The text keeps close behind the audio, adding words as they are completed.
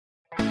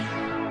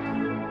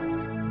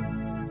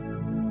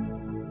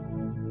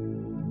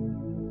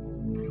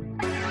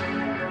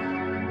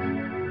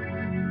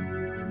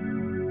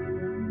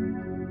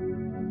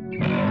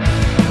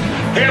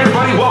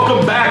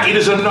back. It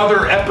is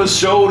another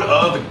episode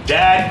of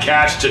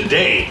DADCAST.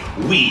 Today,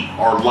 we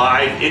are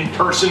live in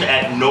person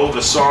at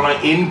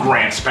Novasana in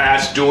Grants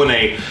Pass doing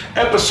a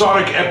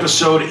episodic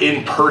episode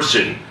in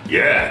person.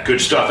 Yeah, good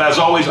stuff. As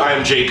always, I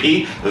am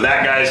JP.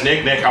 That guy's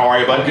Nick. Nick, how are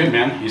you, bud? I'm good,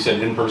 man. You said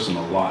in person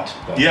a lot.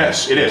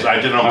 Yes, it is. I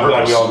did it on I'm purpose.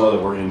 glad we all know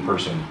that we're in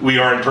person. We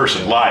are in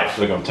person, live. I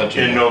feel like I'm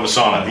touching in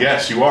Novasana.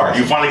 Yes, you are.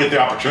 You finally get the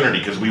opportunity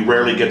because we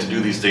rarely get to do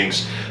these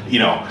things,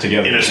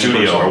 together in a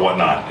studio or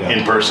whatnot,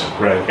 in person.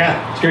 Right.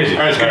 Yeah. It's crazy.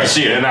 All right, it's good to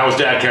see you. And that was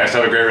DADCAST.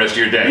 Have a great rest of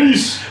your day.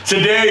 Peace.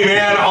 Today,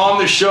 man, on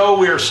the show,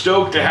 we are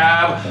stoked to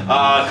have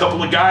a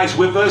couple of guys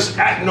with us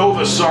at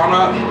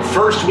Novasana.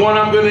 First one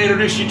I'm going to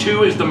introduce you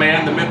to is the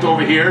man, the myth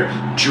over here,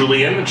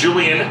 Julian.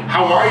 Julian,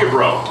 how are you,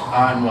 bro?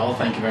 I'm well,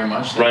 thank you very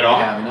much. Thank you for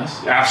having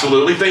us.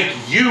 Absolutely.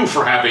 Thank you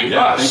for having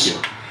us.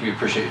 Thank you. We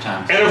appreciate your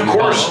time. And of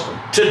course,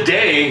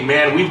 today,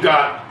 man, we've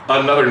got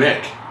another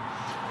Nick.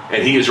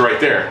 And he is right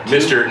there,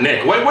 Mr.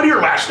 Nick. What are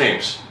your last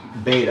names?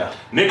 Beta.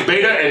 Nick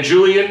Beta and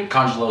Julian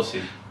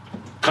Congelosi.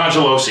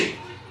 Congelosi.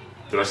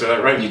 Did I say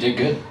that right? You did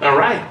good. All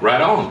right,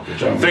 right on. Good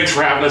job. Thanks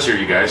for having us here,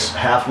 you guys.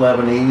 Half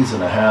Lebanese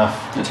and a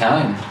half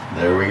Italian.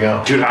 There we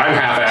go. Dude, I'm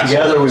half-assed.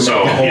 Together we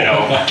so, make a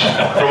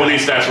whole. From at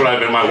least that's what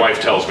my wife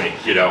tells me,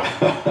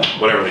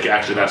 whatever. Like,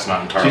 actually, that's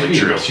not entirely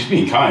true. She's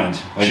being kind.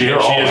 Like, she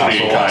is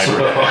being kind.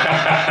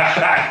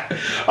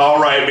 All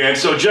right, man.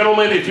 So,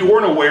 gentlemen, if you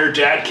weren't aware,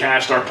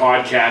 DADCAST, our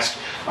podcast,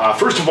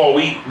 first of all,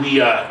 we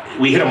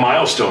hit a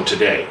milestone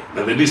today.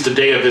 At least the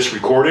day of this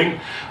recording.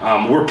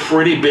 We're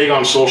pretty big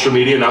on social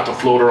media, not to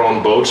float our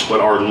own boats, but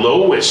our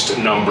lowest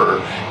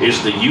number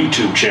is the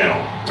YouTube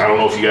channel. I don't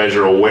know if you guys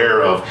are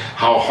aware of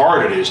how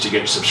hard it is to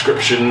get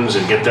subscriptions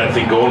and get that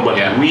thing going,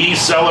 but we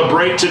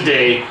celebrate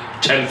today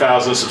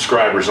 10,000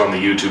 subscribers on the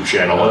YouTube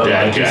channel of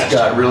DADCAST. I just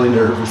got really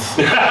nervous.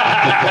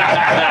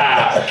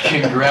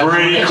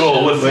 Congratulations. Pretty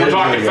cool. We're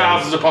talking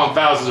thousands upon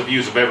thousands of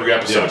views of every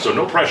episode, so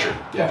no pressure.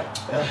 Yeah.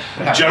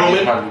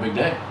 Gentlemen, part of a big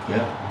day.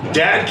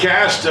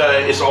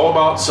 DADCAST is all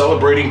about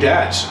celebrating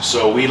dads.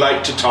 So we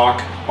like to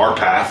talk our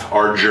path,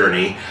 our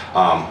journey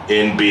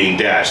in being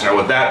dads. Now,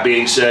 with that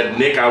being said,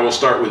 Nick, I will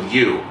start with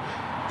you.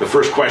 The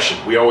first question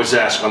we always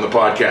ask on the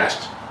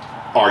podcast,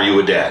 are you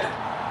a dad?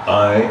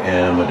 I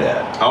am a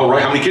dad. All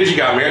right. How many kids you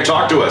got, man?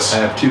 Talk to us. I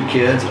have 2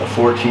 kids, a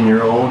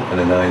 14-year-old and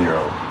a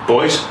 9-year-old.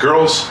 Boys,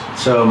 girls?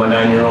 So my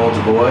 9-year-old's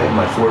a boy,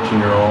 my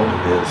 14-year-old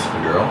is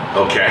a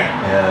girl. Okay.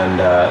 And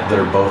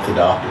they're both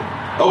adopted.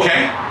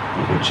 Okay.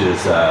 Which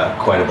is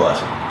quite a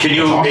blessing. Can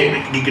you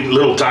get a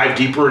little dive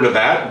deeper into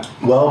that?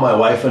 Well, my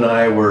wife and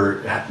I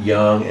were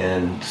young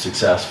and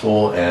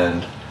successful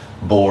and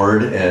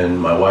bored, and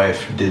my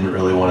wife didn't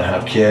really want to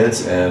have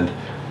kids, and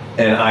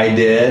I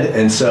did,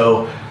 and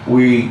so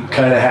we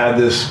kind of had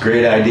this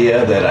great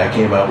idea that I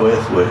came up with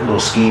a little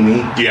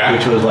schemey,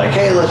 which was like,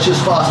 hey, let's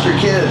just foster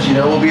kids,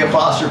 we'll be a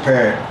foster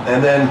parent,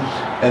 and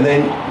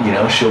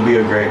then she'll be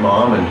a great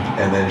mom,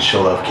 and then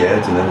she'll have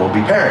kids, and then we'll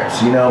be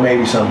parents,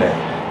 maybe someday.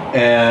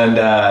 And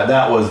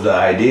that was the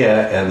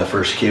idea, and the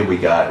first kid we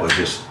got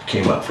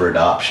came up for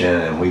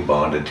adoption, and we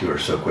bonded to her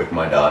so quick.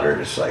 My daughter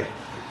just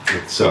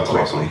so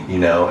quickly,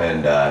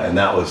 and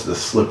that was the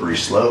slippery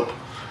slope.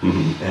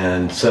 Mm-hmm.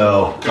 And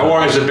so, how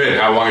long has it been?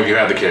 How long have you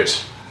had the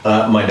kids?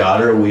 My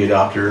daughter, we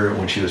adopted her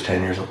when she was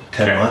 10 months old.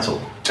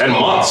 10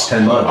 months.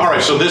 10 months. All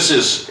right, so this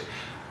is.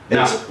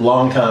 It's a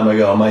long time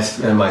ago. My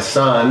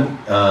son,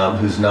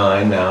 who's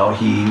 9 now,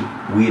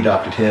 we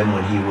adopted him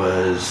when he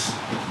was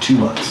 2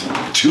 months.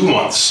 2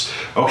 months.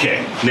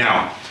 Okay.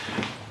 Now,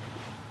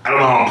 I don't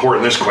know how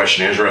important this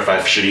question is, or if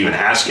I should even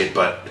ask it,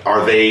 but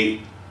are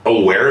they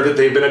aware that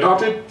they've been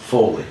adopted?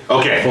 Fully.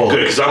 Okay, good.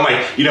 Because I'm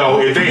like,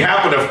 if they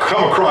happen to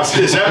come across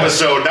this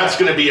episode, that's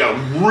going to be a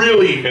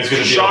really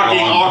shocking,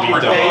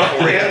 awkward day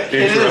for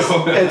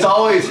you. It's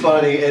always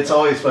funny. It's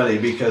always funny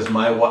because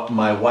my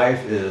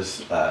wife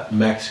is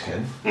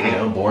Mexican,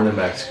 born in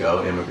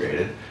Mexico,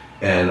 immigrated,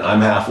 and I'm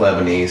half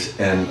Lebanese,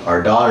 and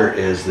our daughter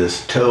is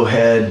this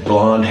towhead,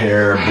 blonde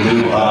hair,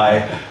 blue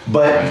eye,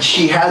 but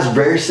she has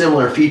very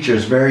similar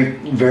features, very,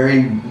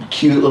 very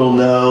cute little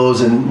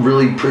nose and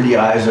really pretty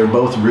eyes. They're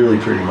both really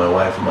pretty, my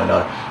wife and my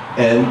daughter.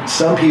 And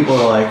some people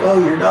are like,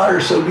 oh, your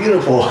daughter's so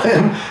beautiful.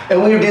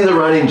 And we do the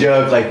running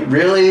joke, like,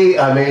 really?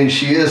 I mean,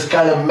 she is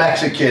kind of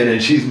Mexican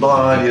and she's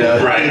blonde,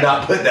 I did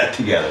not put that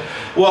together.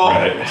 Well,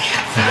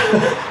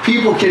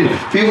 people can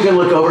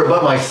look over it,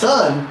 but my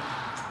son,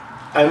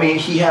 I mean,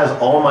 he has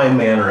all my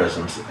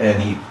mannerisms,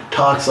 and he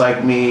talks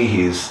like me.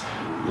 He's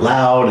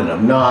loud and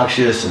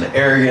obnoxious and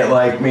arrogant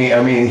like me.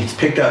 I mean, he's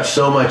picked up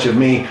so much of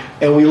me,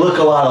 and we look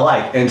a lot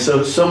alike. And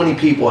so many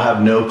people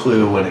have no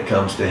clue when it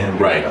comes to him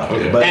being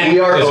adopted. Okay. But and we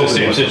are. Is it the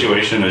same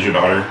situation as your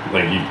daughter?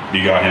 Like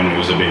you got him when he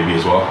was a baby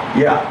as well?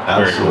 Yeah,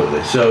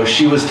 absolutely. Cool. So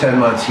she was 10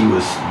 months. He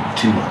was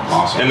 2 months.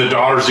 Awesome. And the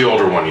daughter's the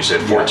older one. You said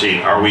 14.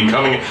 Yeah. Are we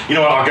coming? You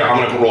know what? I'm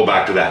going to roll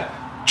back to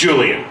that.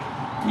 Julian.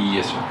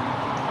 Yes, sir.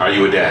 Are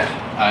you a dad?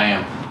 I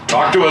am.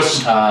 Talk to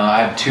us. I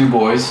have 2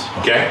 boys.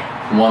 Okay.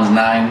 One's 9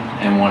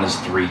 and one is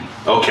 3.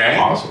 Okay.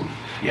 Awesome.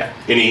 Yeah.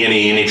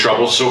 Any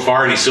troubles so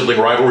far? Any sibling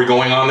rivalry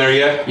going on there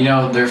yet?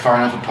 They're far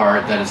enough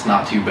apart that it's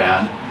not too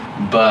bad.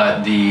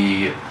 But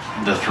the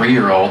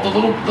 3-year-old, the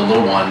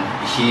little one,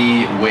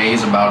 he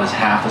weighs about as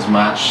half as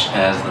much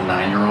as the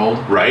 9-year-old.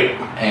 Right.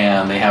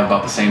 And they have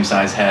about the same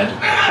size head.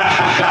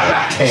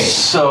 Tank.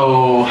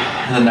 So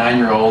the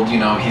 9-year-old,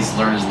 he's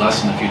learned his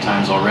lesson a few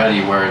times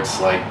already, where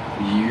it's like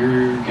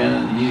you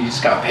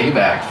just got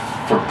payback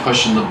for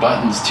pushing the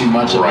buttons too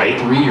much of a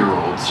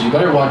 3-year-old. So you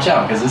better watch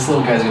out, because this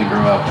little guy's gonna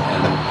grow up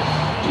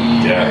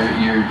and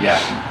you're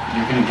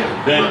gonna get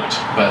ripped.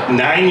 But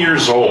 9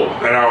 years old.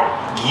 Now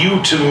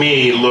you to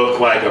me look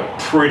like a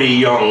pretty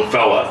young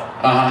fella.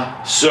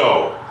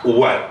 So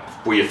what?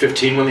 Were you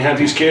 15 when they had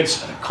these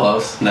kids?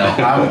 Close. No,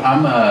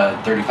 I'm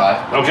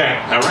 35. Okay,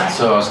 all right.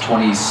 So I was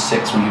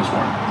 26 when he was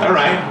born. All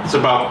right, it's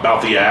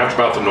about the average,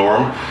 about the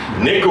norm.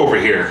 Nick over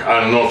here, I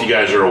don't know if you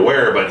guys are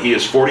aware, but he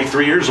is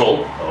 43 years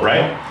old,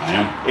 right? I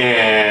am.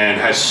 And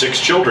has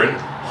 6 children.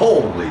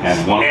 Holy.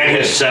 And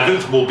his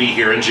 7th will be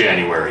here in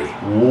January.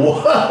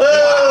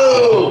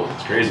 Whoa!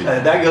 It's crazy.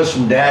 That goes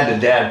from dad to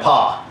dad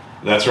pa.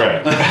 That's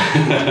right.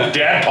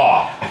 Dad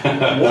paw.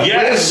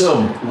 Yes.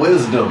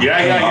 Wisdom. Yeah.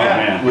 Oh,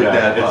 man. With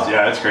dad it's,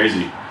 paw. it's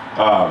crazy.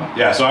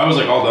 So I was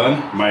like all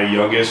done. My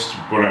youngest,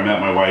 when I met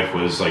my wife,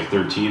 was like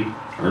 13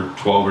 or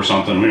 12 or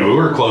something. We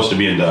were close to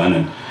being done,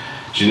 and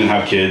she didn't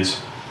have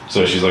kids.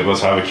 So she's like,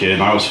 let's have a kid.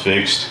 And I was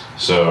fixed.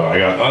 So I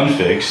got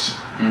unfixed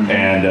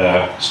and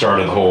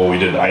started the whole, we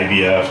did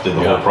IVF, did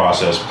the whole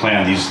process,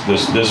 planned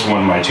this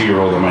one, my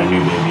 2-year-old and my new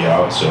baby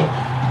out. So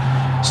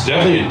it's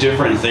definitely a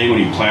different thing when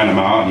you plan them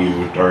out and you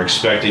are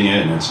expecting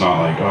it, and it's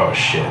not like, oh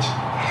shit,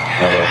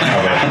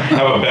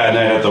 have a bad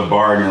night at the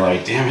bar and you're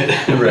like, damn it.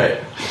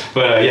 Right.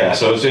 But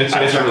so it's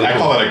really I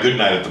cool. call that a good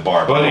night at the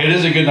bar. But it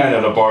is a good night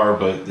at a bar,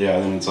 but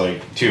then it's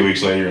like 2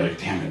 weeks later, you're like,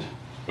 damn it.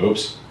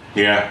 Oops.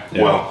 Yeah.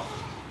 Well,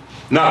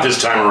 not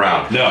this time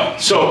around. No.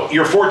 So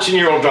your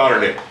 14-year-old daughter,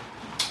 Nick,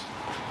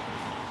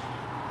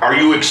 are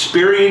you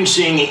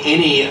experiencing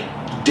any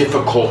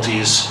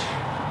difficulties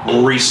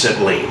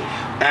recently?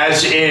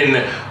 As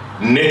in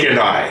Nick and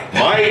I.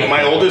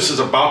 My oldest is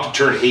about to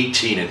turn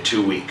 18 in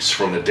 2 weeks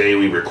from the day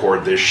we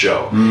record this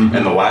show.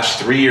 And the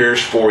last 4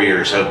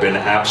 years have been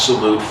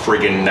absolute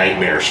friggin'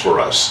 nightmares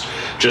for us.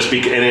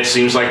 And it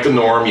seems like the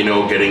norm,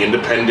 getting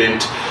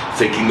independent,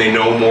 thinking they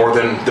know more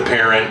than the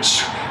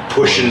parents,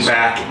 pushing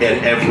back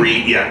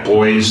at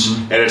boys,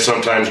 and it's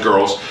sometimes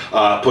girls,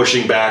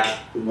 pushing back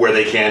where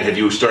they can. Have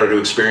you started to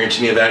experience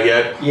any of that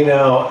yet?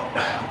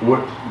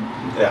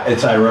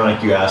 It's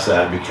ironic you asked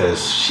that,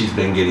 because she's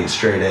been getting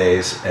straight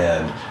A's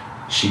and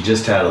she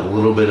just had a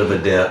little bit of a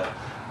dip,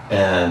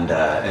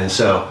 and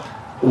so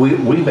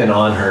we've been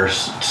on her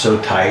so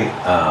tight.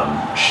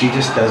 She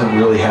just doesn't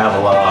really have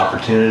a lot of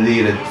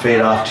opportunity to fade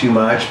off too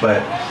much,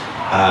 but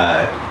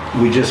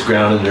we just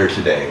grounded her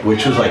today,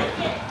 which was like,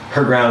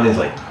 her grounding is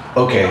like,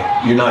 okay,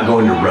 you're not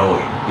going to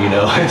rowing,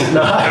 it's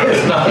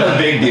not a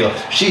big deal.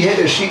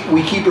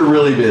 We keep her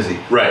really busy.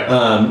 Right.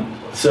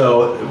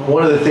 So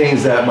one of the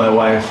things that my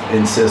wife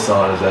insists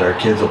on is that our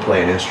kids will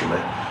play an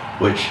instrument,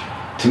 which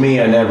to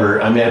me, I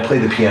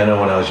played the piano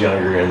when I was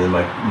younger, and then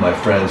my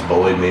friends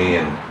bullied me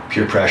and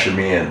peer pressured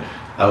me, and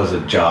I was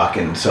a jock,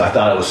 and so I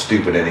thought it was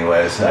stupid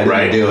anyways. I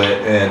didn't do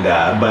it, and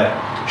but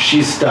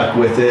she's stuck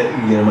with it.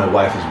 My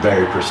wife is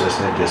very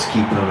persistent, just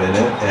keeping them in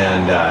it,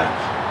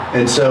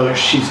 and so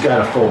she's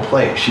got a full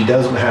plate. She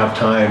doesn't have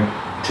time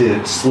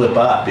to slip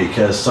up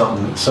because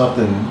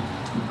something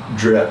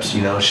drips.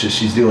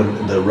 She's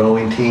doing the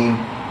rowing team,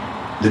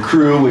 the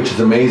crew, which is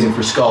amazing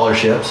for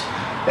scholarships,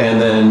 and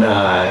then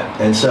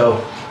and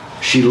so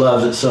she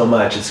loves it so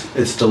much.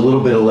 It's the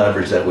little bit of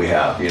leverage that we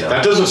have.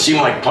 That doesn't seem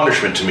like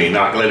punishment to me,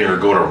 not letting her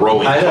go to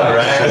rowing. I know,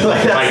 right?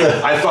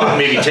 I thought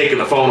maybe taking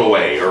the phone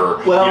away,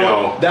 or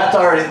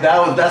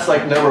that's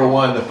like number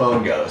one. The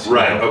phone goes.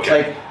 Right.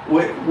 Okay.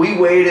 Like we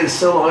waited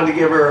so long to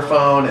give her a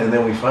phone, and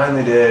then we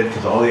finally did,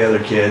 because all the other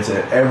kids,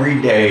 and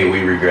every day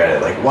we regret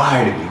it. Like,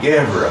 why did we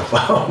give her a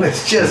phone?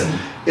 It's just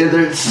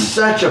there's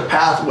such a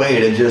pathway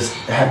to just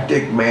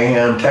hectic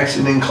mayhem,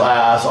 texting in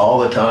class all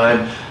the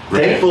time.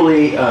 Right.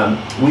 Thankfully,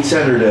 we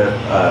sent her to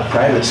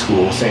private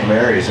school, St.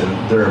 Mary's, and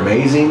they're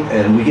amazing,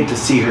 and we get to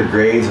see her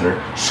grades and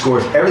her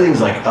scores. Everything's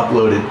like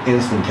uploaded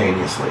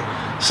instantaneously.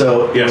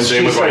 So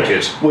same with my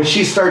kids. When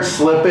she starts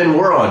slipping,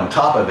 we're on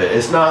top of it.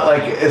 It's not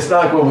like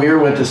when we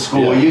went to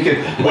school. You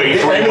could wait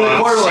 3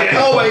 months. Like,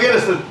 oh my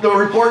goodness, the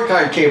report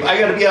card came. I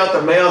got to be out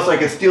the mail so I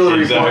can steal the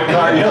report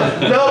card.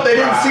 No, they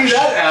didn't see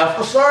that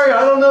F. Sorry,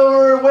 I don't know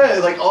where it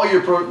went. Like, all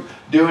you're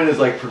doing is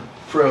like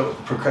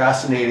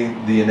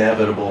procrastinating the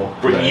inevitable.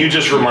 But you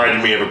just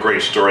reminded me of a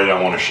great story that I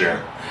want to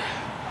share.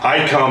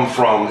 I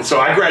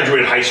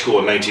graduated high school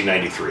in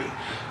 1993.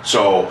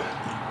 So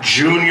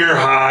junior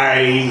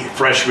high,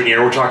 freshman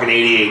year, we're talking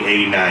 88,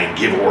 89,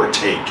 give or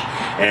take.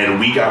 And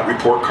we got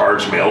report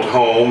cards mailed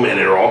home, and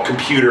they're all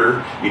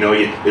computer.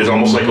 It's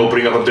almost like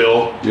opening up a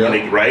bill,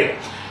 right?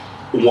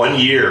 One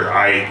year,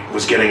 I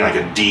was getting like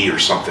a D or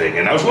something,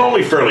 and I was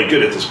normally fairly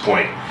good at this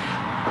point.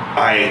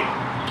 I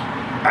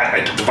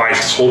devised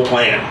this whole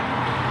plan,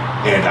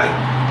 and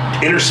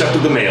I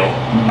intercepted the mail.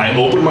 I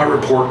opened my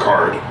report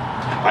card.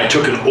 I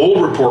took an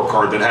old report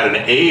card that had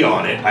an A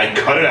on it. I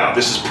cut it out.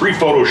 This is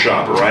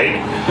pre-Photoshop, right?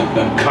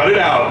 Cut it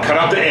out, cut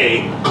out the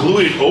A,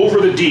 glued it over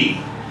the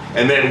D,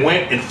 and then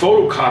went and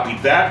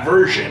photocopied that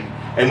version.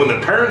 And when the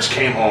parents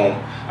came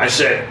home, I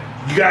said,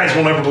 you guys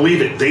will never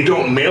believe it. They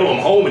don't mail them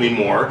home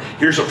anymore.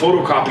 Here's a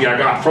photocopy I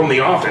got from the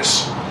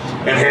office.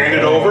 And handed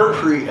it over.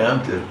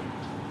 Preemptive.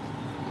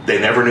 They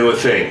never knew a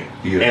thing.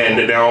 Beautiful.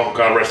 And now,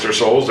 God rest their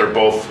souls, they're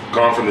both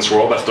gone from this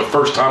world. That's the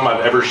first time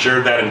I've ever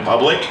shared that in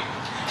public.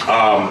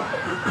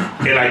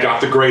 And I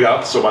got the grade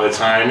up, so by the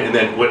time, and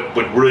then what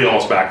really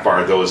almost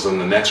backfired though is then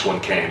the next one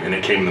came, and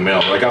it came in the mail.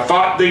 Like, I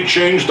thought they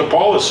changed the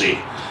policy.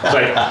 It's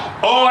like,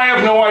 oh, I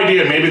have no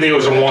idea. Maybe they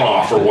was a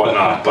one-off or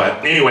whatnot.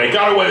 But anyway,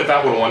 got away with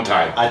that one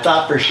time. I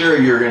thought for sure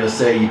you were going to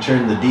say you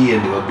turned the D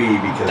into a B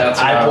because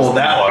I pulled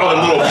that one Oh, a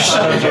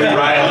off. little,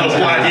 right, a little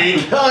black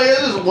ink. Oh, yeah,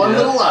 just one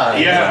little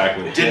line. Yeah,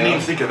 Exactly. didn't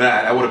even think of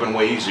that. That would have been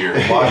way easier.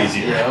 A lot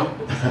easier.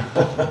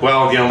 Yeah.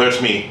 Well,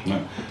 there's me.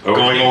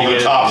 Going over the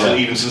top, Yeah.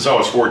 even since I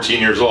was 14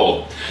 years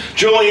old.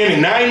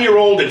 Julian,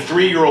 9-year-old and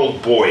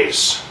 3-year-old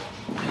boys.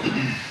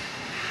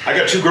 I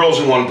got 2 girls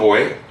and 1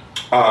 boy.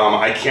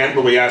 I can't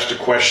really ask a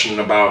question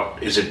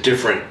about, is it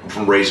different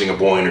from raising a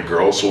boy and a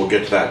girl? So we'll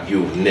get to that,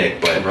 you,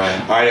 Nick. But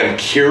Right. I am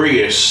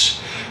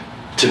curious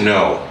to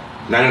know,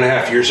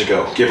 9.5 years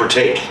ago, give or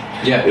take.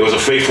 Yeah. It was a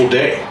fateful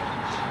day.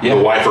 Yeah.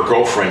 The wife or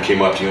girlfriend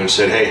came up to you and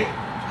said, hey,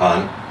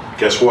 hon,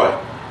 guess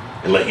what?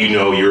 And let you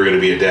know you were going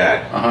to be a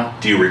dad. Uh-huh.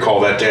 Do you recall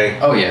that day?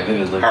 Oh yeah,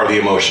 vividly. How are the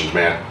emotions,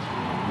 man?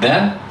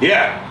 Then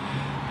Yeah.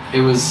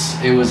 it was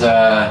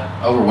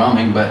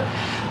overwhelming, but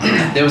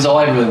it was all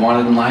I really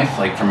wanted in life.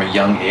 Like from a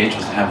young age,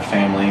 was to have a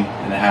family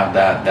and to have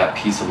that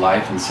piece of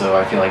life. And so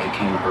I feel like it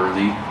came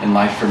early in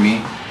life for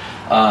me.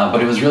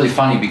 But it was really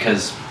funny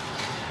because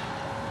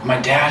my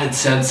dad had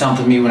said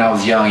something to me when I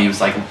was young. He was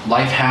like,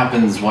 life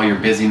happens while you're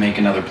busy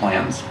making other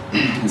plans.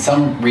 And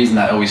some reason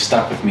that always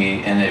stuck with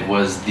me, and it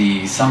was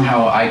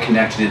somehow I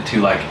connected it to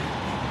like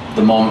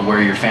the moment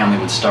where your family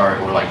would start,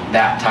 or like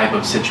that type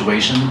of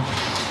situation.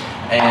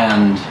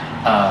 And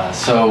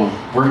so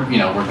we're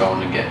going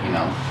to get,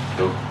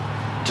 go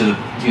to the,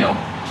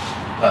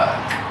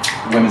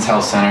 Women's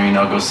Health Center,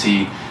 go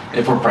see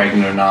if we're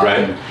pregnant or not.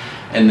 Right.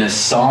 And this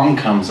song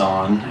comes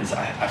on.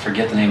 I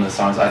forget the name of the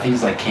song. I think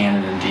it's like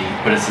Canon in D,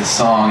 but it's this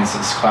song. It's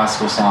this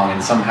classical song,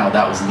 and somehow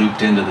that was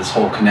looped into this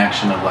whole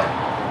connection of like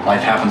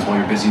life happens while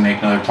you're busy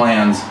making other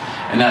plans,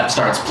 and that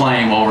starts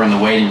playing while we're in the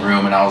waiting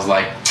room, and I was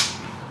like,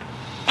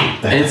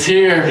 it's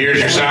here. Here's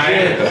your sign.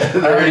 I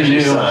already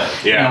knew.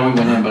 Yeah. We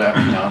went in, but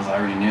I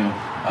already knew.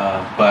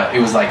 But it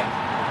was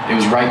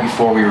right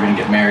before we were going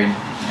to get married.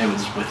 It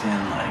was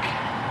within like.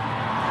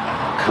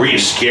 Were you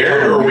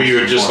scared, or were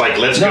you just like,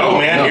 let's go,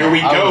 man, here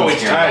we go,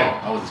 it's time?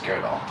 I wasn't scared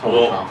at all.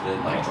 Totally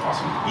confident. Like, it's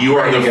awesome. You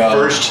are Ready the to go.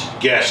 first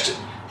guest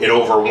in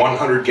over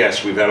 100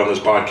 guests we've had on this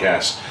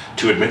podcast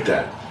to admit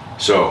that.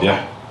 So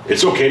Yeah.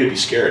 it's okay to be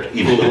scared,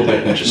 even a little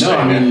bit. Just No,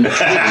 saying, I man. mean,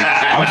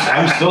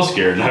 I'm still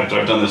scared. I've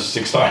done this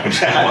 6 times.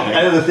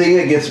 And the thing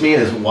that gets me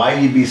is why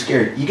you'd be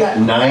scared. You got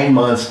 9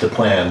 months to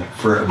plan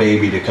for a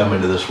baby to come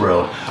into this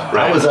world.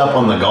 Right. I was up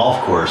on the golf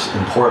course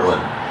in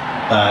Portland,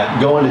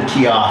 going to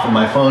tee off, and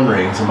my phone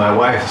rings, and my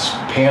wife's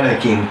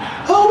panicking.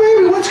 Oh,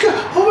 baby, what's going?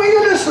 Oh my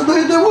goodness!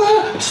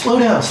 Slow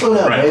down,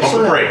 Right, babe, pump slow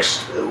the down.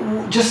 brakes.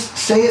 Just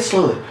say it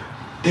slowly.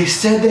 They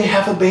said they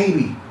have a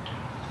baby,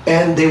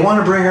 and they want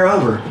to bring her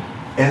over.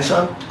 And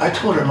so I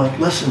told her, I'm like,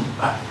 listen,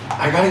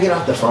 I got to get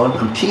off the phone.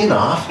 I'm teeing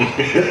off.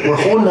 We're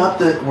holding up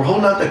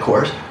the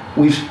course.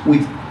 We've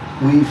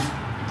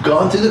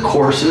gone through the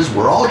courses.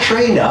 We're all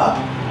trained up.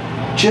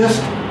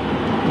 Just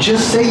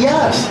say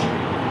yes.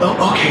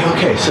 Oh,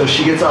 okay. So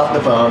she gets off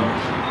the phone.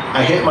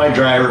 I hit my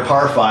driver,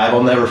 par 5.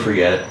 I'll never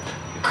forget it.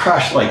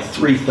 Crushed like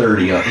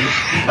 330 on it.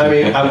 I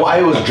mean,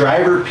 I was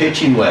driver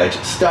pitching wedge,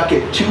 stuck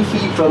it 2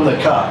 feet from the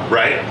cup.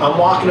 Right. I'm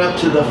walking up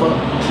to the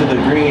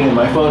green, and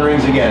my phone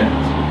rings again,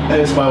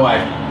 and it's my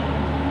wife,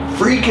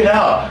 freaking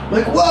out. I'm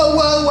like, whoa,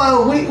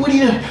 what are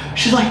you doing?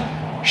 She's like,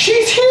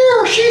 she's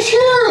here.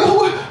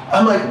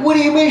 I'm like, what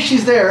do you mean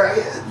she's there?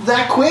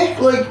 That quick?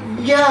 Like,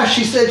 yeah,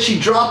 she said she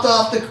dropped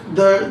off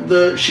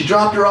she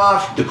dropped her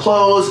off the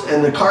clothes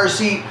and the car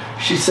seat.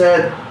 She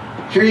said,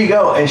 here you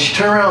go. And she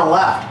turned around and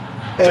left.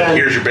 So And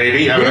here's your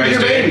baby. Have a here's nice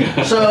your day.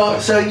 baby.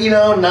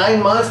 So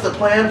 9 months to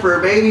plan for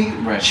a baby.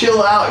 Right.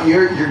 Chill out.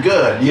 You're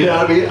good. You know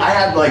what I mean?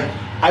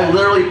 I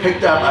literally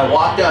picked up. I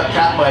walked up,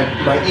 tapped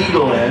my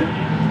Eagle in,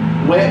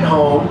 went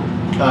home,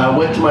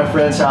 went to my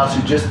friend's house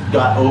who just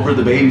got over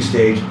the baby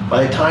stage.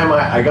 By the time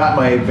I got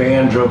my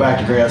van, drove back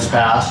to Grants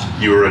Pass.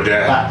 You were a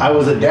dad. I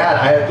was a dad.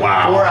 I had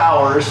Wow. 4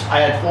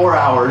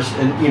 hours.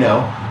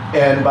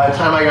 And by the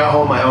time I got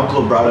home, my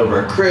uncle had brought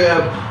over a crib.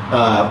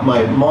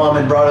 My mom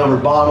had brought over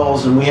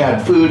bottles, and we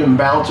had food and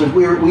bouncers.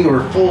 We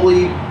were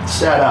fully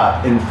set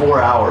up in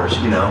 4 hours,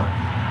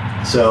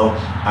 So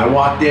I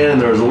walked in,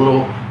 and there was a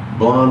little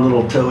blonde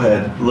little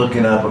towhead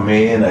looking up at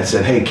me, and I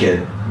said, "Hey,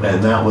 kid,"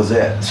 and that was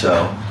it.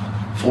 So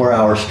 4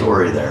 hour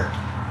story there.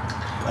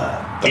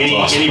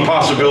 Any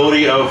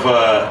possibility of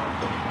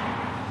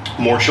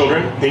more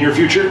children in your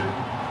future?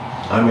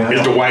 I mean,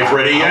 is the wife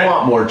ready yet? I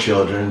want more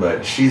children,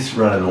 but she's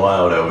running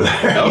wild over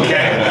there.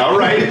 Okay, all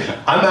right.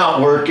 I'm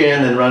out working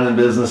and running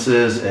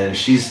businesses, and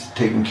she's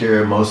taking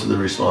care of most of the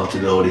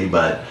responsibility.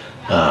 But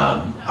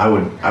I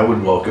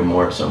would welcome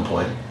more at some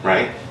point.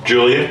 Right,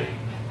 Julian.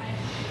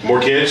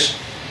 More kids?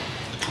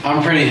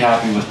 I'm pretty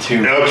happy with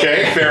 2.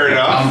 Okay, fair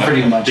enough. I'm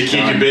pretty much to keep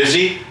done. you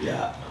busy.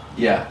 Yeah.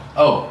 Yeah.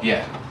 Oh,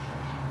 yeah.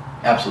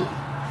 Absolutely.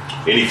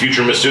 Any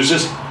future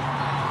masseuses?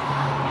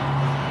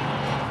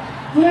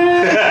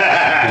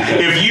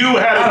 If you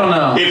had, I don't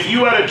know. If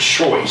you had a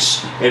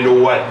choice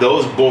into what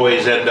those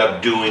boys end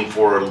up doing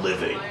for a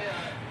living.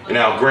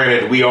 Now,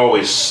 granted, we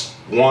always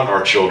want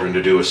our children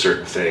to do a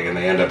certain thing, and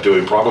they end up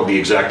doing probably the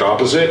exact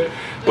opposite.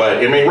 But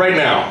I mean, right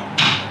now,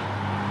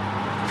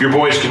 if your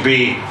boys could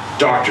be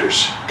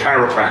doctors,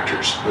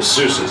 chiropractors,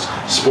 masseuses,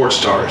 sports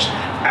stars,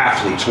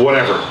 athletes,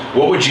 whatever,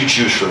 what would you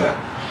choose for them?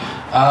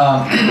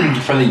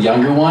 For the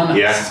younger one,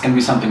 Yeah. it's going to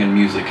be something in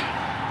music,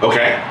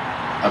 Okay.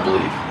 I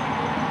believe.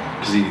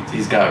 Because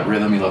he's got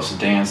rhythm, he loves to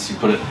dance. I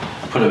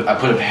put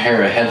a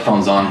pair of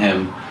headphones on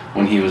him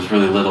when he was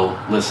really little,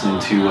 listening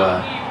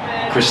to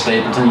Chris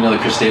Stapleton. You know the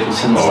Chris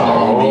Stapleton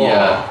song,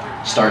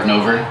 the Starting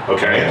Over?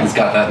 Okay. He's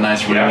got that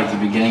nice rhythm Yeah. at the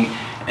beginning.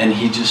 And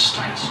he just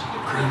starts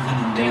grooving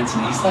and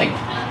dancing. He's like,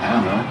 I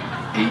don't know,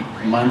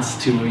 8 months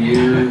to a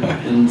year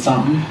and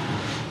something.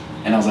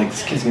 And I was like,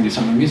 this kid's going to do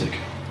something with music.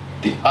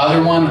 The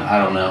other one, I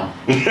don't know.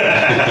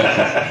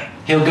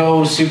 He'll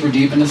go super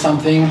deep into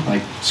something,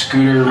 like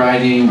scooter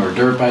riding or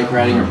dirt bike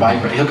riding or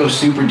bike riding. He'll go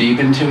super deep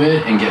into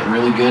it and get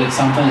really good at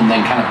something and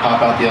then kind of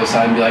pop out the other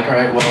side and be like, all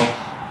right, well,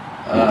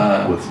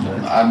 What's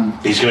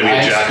next? He's going to be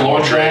a jack of all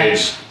explored that.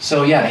 trades.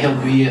 So yeah,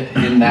 he'll be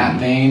in that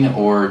vein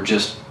or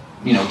just,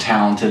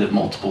 talented at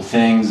multiple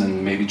things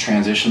and maybe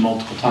transition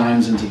multiple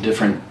times into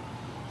different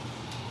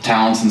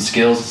talents and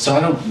skills. So I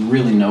don't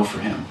really know for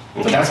him.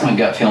 But that's my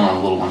gut feeling on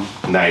the little one.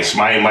 Nice.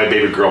 My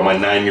baby girl, my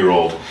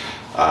 9-year-old,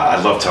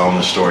 I love telling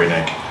this story,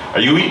 Nick. Are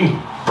you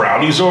eating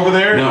brownies over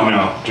there?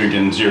 No,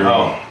 drinking zero.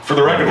 Oh, for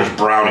the record, there's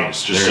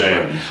brownies, just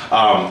saying.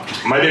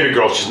 My baby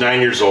girl, she's 9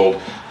 years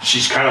old.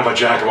 She's kind of a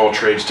jack of all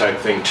trades type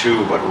thing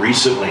too, but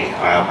recently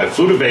I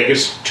flew to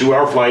Vegas,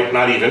 2-hour flight,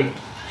 not even.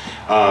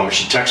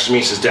 She texted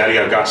me, says, Daddy,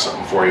 I've got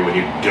something for you when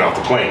you get off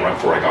the plane, right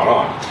before I got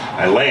on.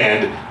 I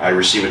land, I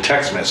receive a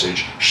text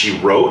message. She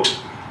wrote,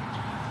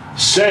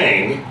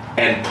 sang,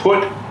 and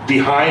put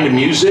behind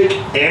music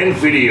and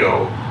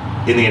video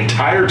in the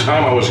entire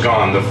time I was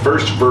gone, the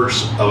first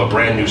verse of a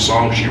brand new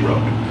song she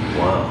wrote.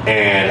 Wow.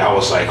 And I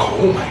was like,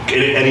 oh my God.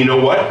 And you know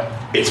what?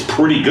 It's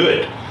pretty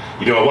good.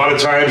 A lot of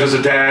times as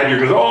a dad, you're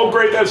going, oh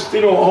great, that's,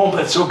 oh,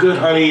 that's so good,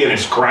 honey, and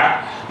it's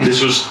crap.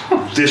 This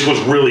was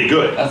really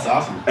good. That's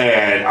awesome.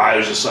 And I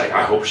was just like,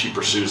 I hope she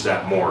pursues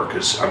that more,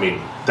 because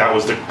that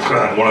was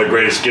one of the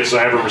greatest gifts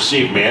I ever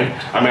received, man.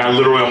 I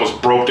literally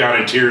almost broke down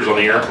in tears on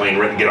the airplane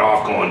ready to get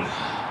off, going,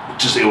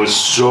 it was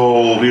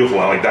so beautiful.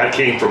 Like, that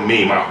came from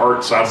me. My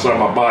heart's outside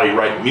my body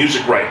writing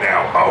music right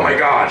now. Oh my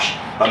gosh,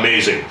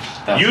 amazing.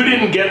 You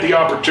didn't get the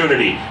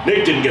opportunity.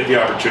 Nick didn't get the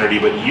opportunity,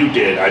 but you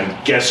did,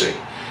 I'm guessing.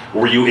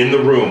 Were you in the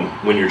room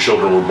when your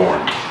children were born?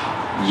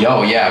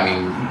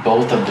 Yeah,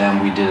 both of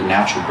them, we did a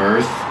natural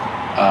birth.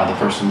 The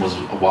first one was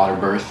a water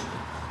birth.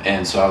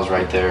 And so I was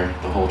right there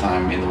the whole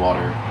time in the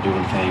water,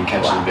 doing the thing,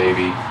 catching the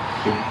baby.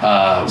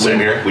 Same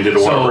here, we did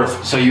a water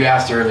birth. So you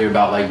asked earlier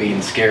about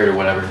being scared or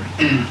whatever.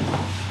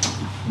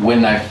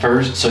 When I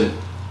first,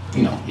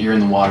 you're in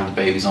the water, the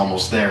baby's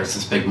almost there, it's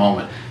this big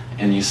moment.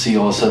 And you see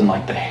all of a sudden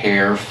the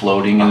hair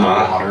floating in the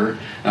water.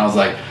 And I was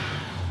like,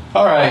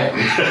 all right,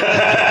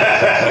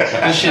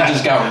 this shit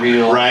just got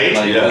real. Right?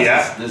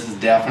 This is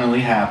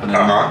definitely happening.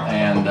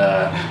 And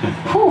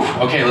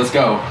okay, let's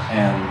go.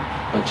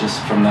 But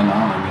just from then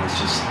on, it's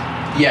just,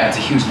 it's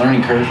a huge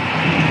learning curve.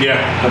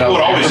 Yeah. But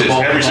it always is.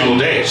 Every single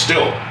day,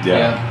 still.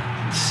 Yeah.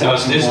 No,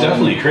 it's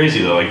definitely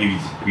crazy though. You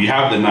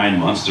have the 9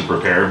 months to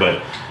prepare,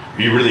 but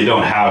you really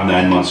don't have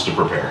 9 months to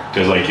prepare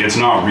because it's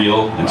not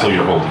real until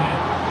you're holding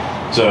it.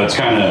 So it's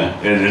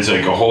it's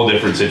like a whole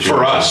different situation.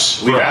 For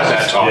us, we've had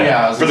that talk.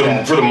 Yeah, for the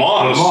moms. For the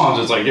moms,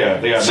 it's like,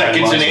 they got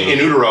seconds in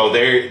utero,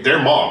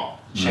 their mom.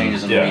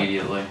 Changes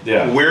immediately.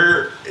 Yeah.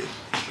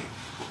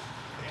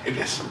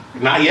 It's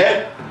not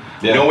yet.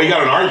 Yeah. We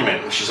got an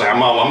argument. She's like,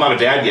 Mom, I'm not a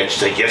dad yet.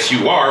 She's like, yes,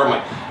 you are. I'm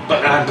like,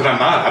 but I'm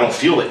not. I don't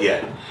feel it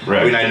yet.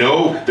 Right. I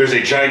know there's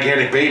a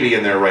gigantic baby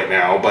in there right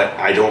now, but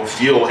I don't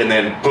feel. And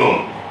then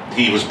boom,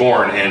 he was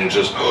born, and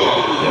just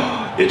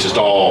it just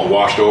all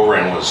washed over,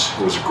 and it was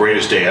the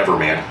greatest day ever,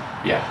 man.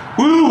 Yeah.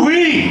 Woo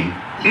wee.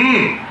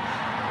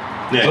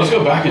 So let's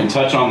go back and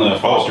touch on the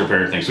foster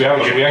parent thing. So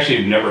we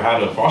actually never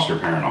had a foster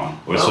parent on.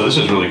 So this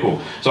is really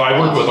cool. So I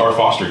work with our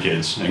foster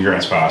kids in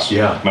Grants Pass.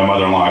 Yeah. My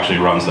mother-in-law actually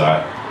runs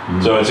that.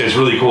 Mm-hmm. So it's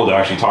really cool to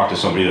actually talk to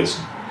somebody that's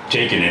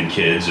taken in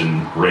kids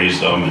and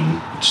raised them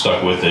and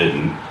stuck with it.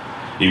 And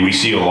we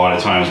see a lot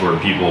of times where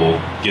people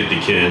get the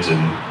kids and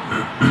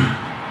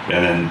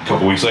then a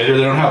couple weeks later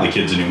they don't have the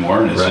kids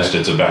anymore, and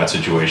it's a bad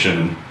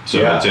situation. So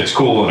it's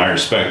cool, and I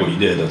respect what you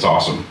did. That's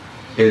awesome.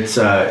 It's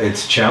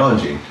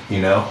challenging,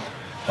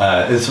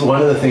 It's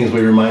one of the things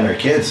we remind our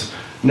kids.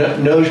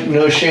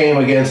 no shame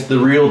against the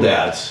real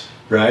dads,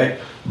 right?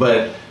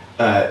 But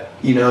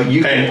you know,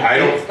 you hey,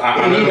 can.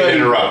 I'm not going to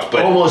interrupt,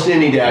 but almost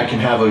any dad can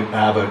have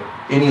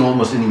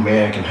almost any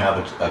man can have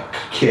a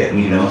kid.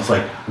 You know, it's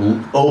like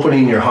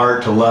opening your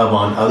heart to love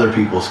on other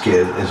people's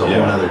kids is a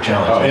whole other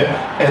challenge. Oh,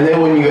 yeah. And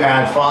then when you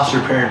add foster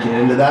parenting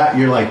into that,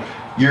 you're like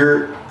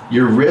you're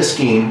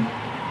risking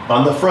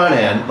on the front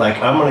end, like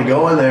I'm going to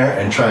go in there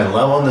and try and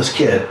love on this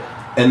kid,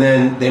 and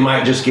then they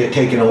might just get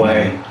taken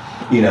away.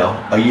 You know,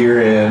 a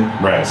year in,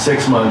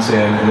 6 months in,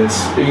 and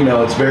it's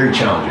very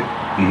challenging.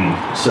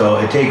 So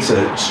it takes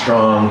a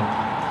strong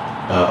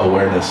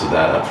awareness of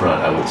that up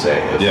front, I would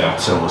say, if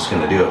someone's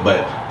going to do it.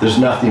 But there's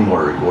nothing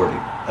more rewarding.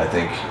 I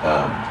think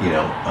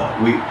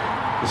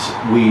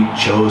we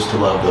chose to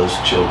love those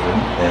children,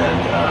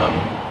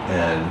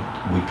 and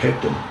we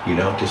picked them, you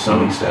know, to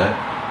some extent.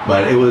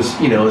 But it was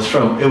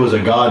a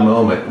God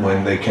moment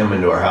when they came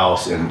into our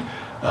house, and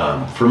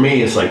for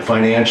me, it's like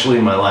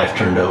financially, my life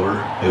turned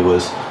over.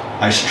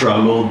 I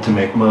struggled to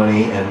make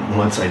money, and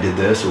once I did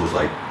this, it was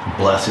like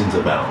blessings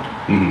abound.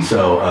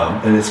 So,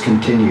 and it's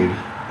continued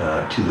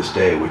to this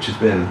day, which has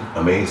been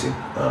amazing.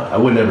 I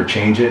would never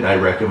change it, and I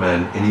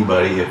recommend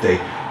anybody if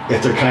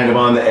they're kind of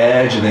on the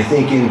edge and they're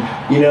thinking,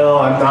 you know,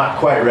 I'm not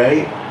quite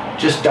ready,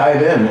 just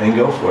dive in and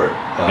go for it.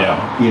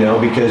 You know,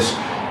 because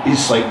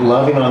it's like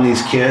loving on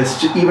these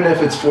kids, even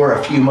if it's for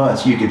a few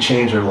months, you could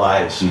change their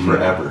lives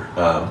forever.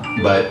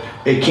 But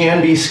it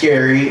can be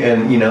scary,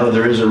 and you know,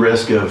 there is a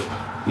risk of,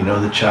 you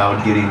know, the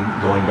child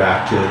going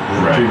back to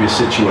the previous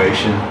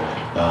situation.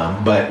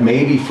 But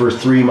maybe for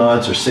 3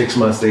 months or 6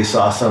 months, they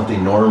saw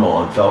something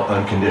normal and felt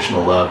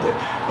unconditional love.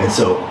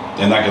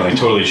 And that can like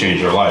totally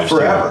change their lives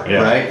forever,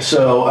 right?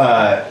 So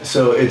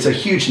it's a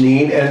huge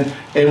need.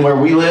 And where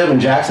we live in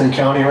Jackson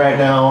County right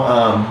now,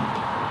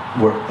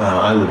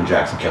 I live in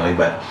Jackson County,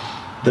 but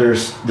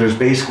there's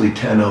basically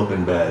 10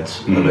 open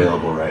beds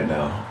available right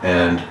now,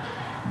 and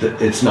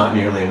it's not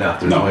nearly enough.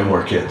 There's way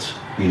more kids.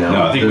 You know,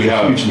 I think we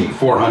have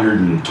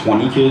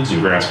 420 kids in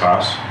Grants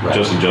Pass,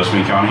 just in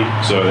Josephine County.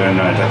 So then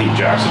I think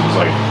Jackson is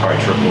like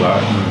probably triple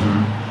that.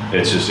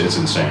 It's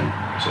insane.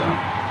 So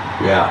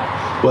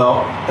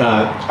well,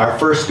 our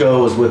first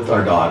go was with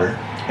our daughter,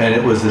 and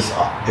it was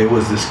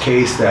this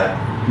case that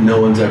no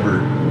one's ever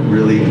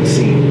really even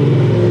seen.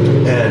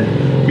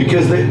 And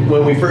because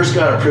when we first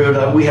got approved,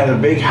 we had a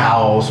big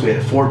house. We had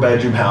a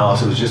 4-bedroom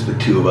house. It was just the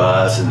two of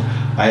us, and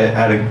I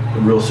had a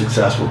real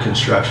successful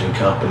construction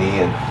company,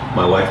 and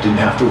my wife didn't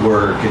have to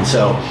work. And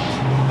so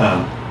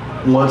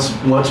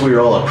once we were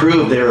all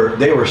approved,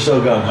 they were so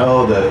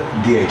gung-ho, the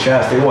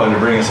DHS, they wanted to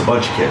bring us a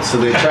bunch of kids. So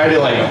they tried to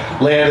like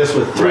land us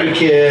with 3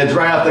 kids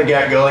right off the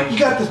get-go. Like, you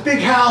got this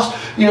big house,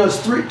 you know, it's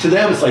 3, to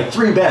them it's like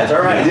 3 beds.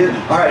 All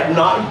right,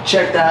 not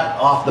check that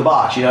off the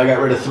box. You know, I got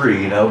rid of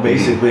 3, you know,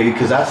 basically,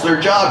 because that's their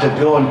job, to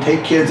go and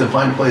take kids and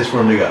find a place for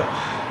them to go.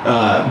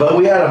 But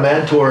we had a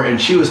mentor, and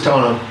she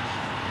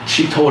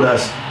told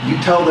us, you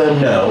tell them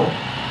no,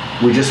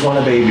 we just want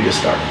a baby to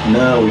start.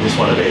 No, we just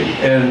want a baby.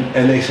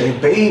 And they say,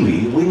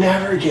 baby? We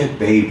never get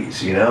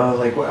babies, you know?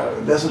 Like, well,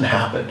 it doesn't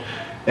happen.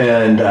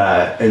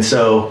 And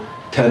so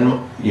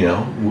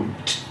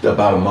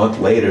about a month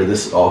later,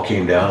 this all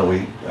came down,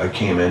 and I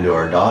came into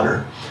our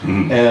daughter.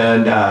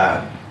 And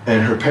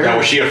her parents... Now,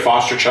 was she a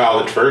foster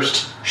child at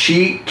first?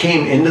 She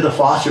came into the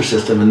foster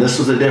system, and this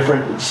was a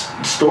different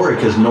story,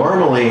 because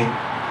normally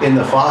in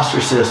the foster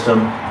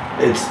system,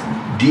 it's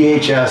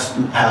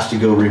DHS has to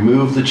go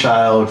remove the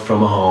child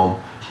from a home.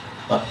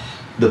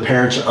 The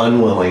parents are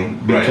unwilling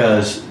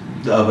because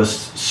of a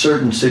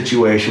certain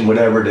situation,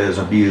 whatever it is,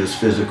 abuse,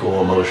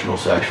 physical, emotional,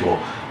 sexual,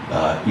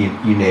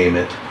 you name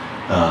it.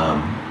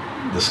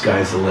 The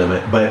sky's the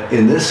limit. But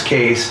in this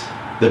case,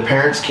 the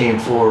parents came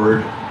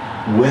forward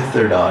with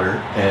their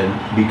daughter, and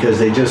because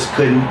they just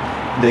couldn't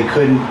take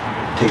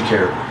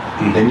care of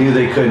her. They knew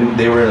they couldn't.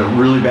 They were in a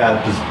really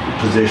bad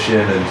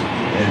position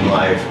in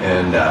life,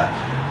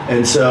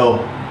 and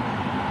so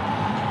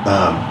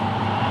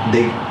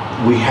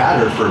we had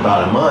her for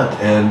about a month,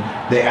 and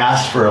they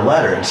asked for a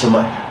letter. And so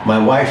my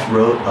wife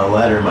wrote a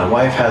letter. My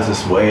wife has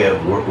this way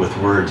of work with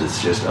words.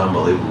 It's just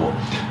unbelievable.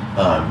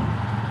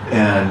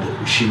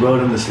 And she wrote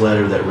them this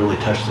letter that really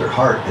touched their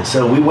heart. And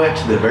so we went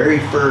to the very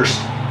first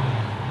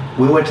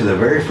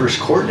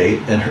court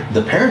date, and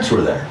the parents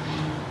were there.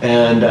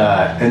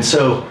 And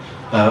so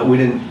we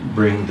didn't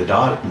bring the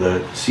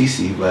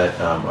Cece, but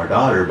our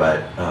daughter,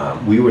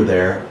 but we were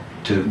there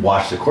to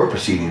watch the court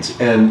proceedings.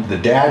 And the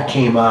dad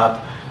came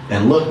up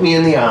and looked me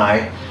in the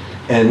eye,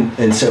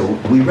 and so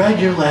we read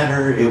your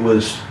letter. It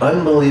was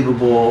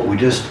unbelievable.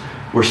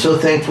 We're so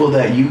thankful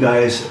that you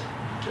guys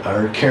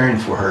are caring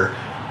for her.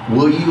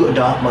 Will you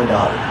adopt my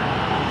daughter?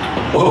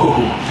 Whoa.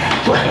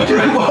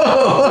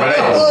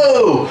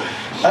 Whoa.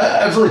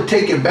 I was like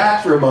taken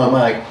back for a moment. I'm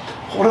like,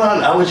 hold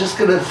on, I was just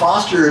gonna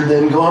foster her and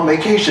then go on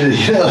vacation.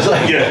 You know, it's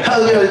like, I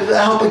was gonna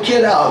help a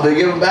kid out and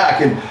give him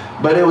back.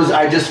 But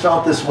I just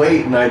felt this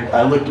weight, and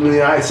I looked him in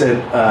the eye and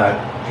said,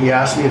 he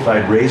asked me if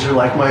I'd raise her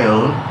like my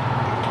own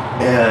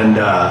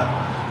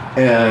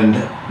and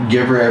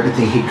give her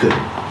everything he could.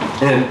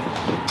 And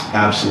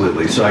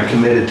absolutely. So I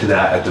committed to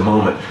that at the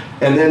moment.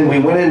 And then we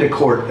went into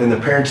court, and the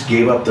parents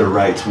gave up their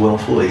rights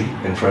willfully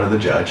in front of the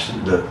judge.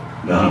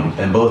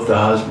 And both the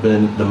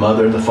husband, the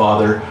mother, and the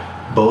father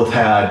both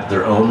had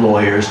their own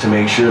lawyers to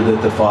make sure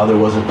that the father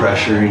wasn't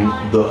pressuring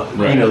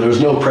there was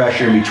no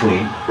pressure in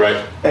between.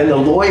 Right. And the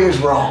lawyers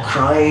were all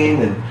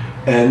crying,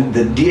 and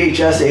the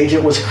DHS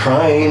agent was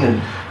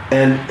crying,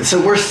 and so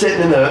we're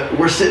sitting in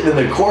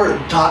the court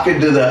talking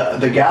to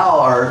the gal,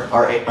 our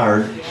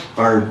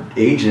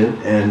agent,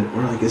 and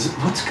we're like,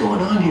 what's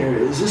going on here?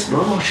 Is this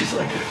normal? She's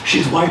like,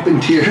 she's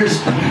wiping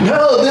tears.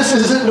 No, this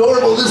isn't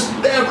normal. This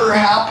never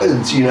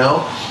happens,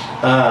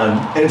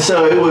 and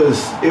so it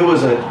was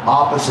an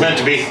opposite meant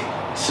to be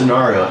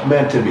scenario,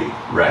 meant to be,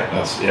 right?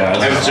 Has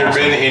there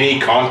been any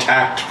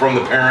contact from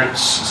the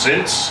parents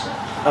since?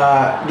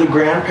 The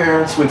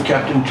grandparents, we've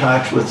kept in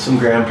touch with some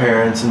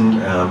grandparents and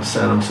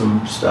sent them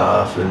some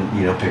stuff and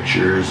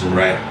pictures and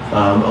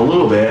a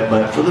little bit,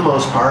 but for the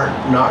most part,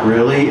 not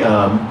really.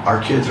 Our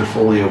kids are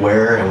fully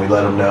aware, and we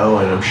let them know,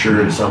 and I'm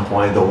sure at some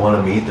point they'll want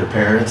to meet their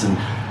parents, and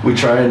we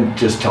try and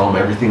just tell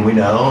them everything we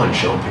know and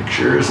show them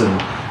pictures,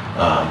 and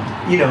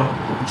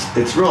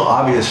it's real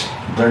obvious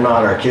they're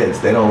not our kids.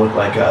 They don't look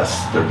like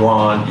us. They're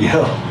blonde,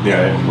 Yeah.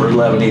 We're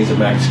Lebanese and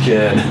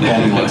Mexican.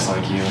 Benny looks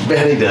like you.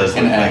 Benny does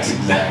look and acts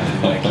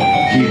exactly like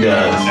you. He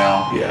does.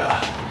 No.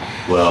 Yeah.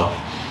 Well.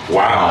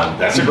 Wow,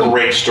 that's a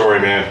great story,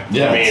 man.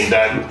 Yeah. I mean,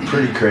 that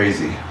pretty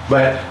crazy.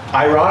 But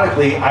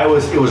ironically,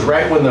 it was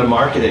right when the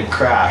market had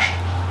crashed,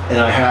 and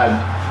I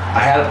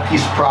had a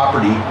piece of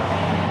property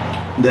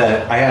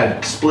that I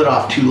had split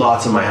off 2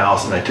 lots in my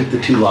house, and I took the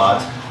 2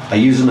 lots. I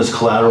used them as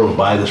collateral to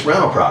buy this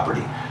rental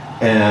property.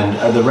 And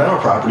the rental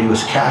property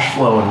was cash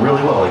flowing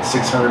really well, like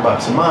 $600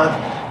 a month.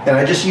 And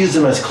I just used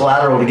them as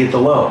collateral to get the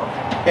loan.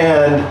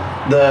 And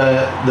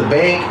the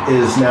bank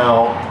is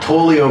now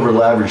totally over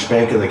leveraged,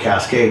 Bank of the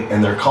Cascade,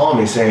 and they're calling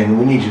me saying,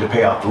 we need you to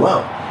pay off the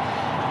loan.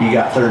 You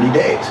got 30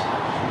 days.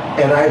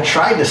 And I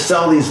tried to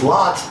sell these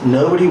lots,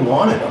 nobody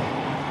wanted them.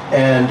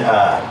 And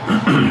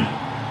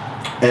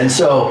and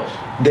so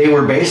they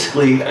were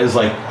basically, it was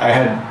like I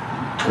had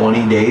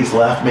 20 days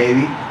left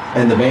maybe,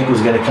 and the bank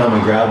was going to come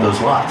and grab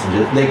those lots,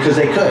 and because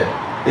they could.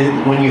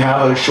 When you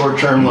have a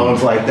short-term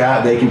loans like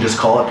that, they can just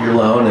call up your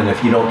loan, and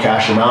if you don't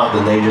cash them out,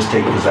 then they just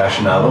take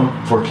possession of them,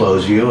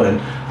 foreclose you, and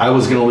I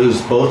was going to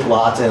lose both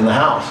lots and the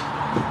house.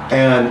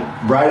 And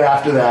right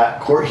after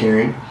that court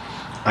hearing,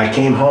 I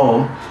came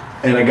home,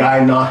 and a guy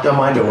knocked on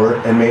my door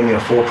and made me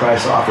a full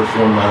price offer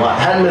for one of my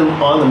lots. Hadn't been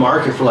on the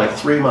market for like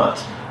 3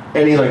 months,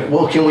 and he's like,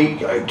 well,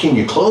 can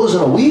you close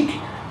in a week?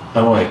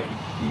 I'm like,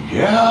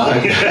 yeah, I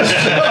guess so.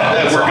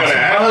 We're gonna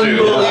have to.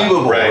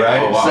 Unbelievable,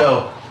 right? Oh, wow.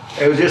 So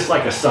it was just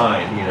like a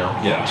sign,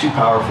 Yeah. too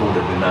powerful to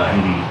deny.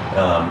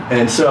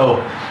 And so,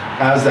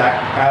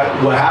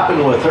 what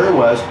happened with her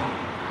was,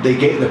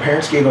 the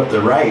parents gave up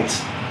their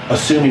rights,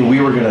 assuming we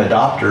were going to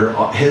adopt her.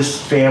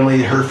 His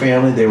family, her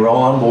family, they were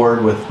all on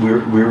board with we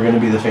were going to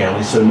be the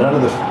family. So none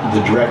of the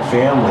direct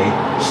family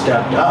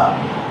stepped up.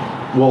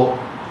 Well,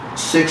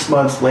 6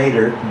 months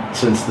later,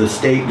 since the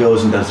state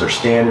goes and does their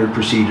standard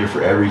procedure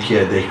for every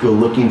kid, they go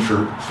looking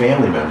for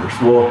family members.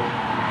 Well,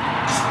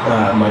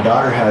 my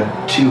daughter had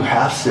 2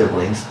 half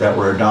siblings that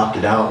were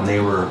adopted out, and they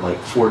were like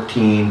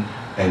 14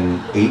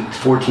 and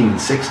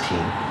 16,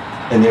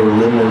 and they were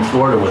living in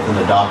Florida with an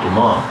adopted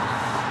mom.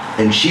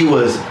 And she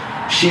was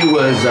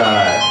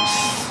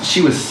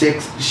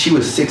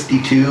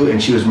 62,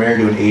 and she was married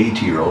to an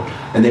 82-year-old,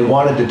 and they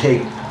wanted to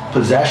take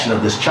possession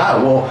of this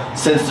child. Well,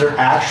 since they're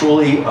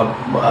actually a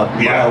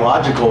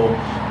biological,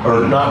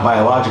 or not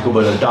biological,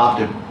 but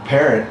adopted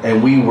parent,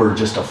 and we were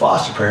just a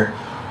foster parent,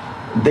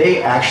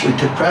 they actually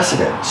took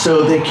precedent.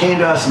 So they came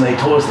to us and they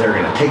told us they were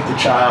going to take the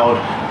child.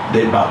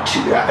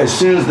 As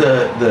soon as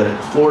the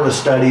Florida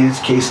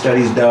case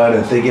studies done,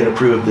 if they get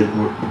approved, that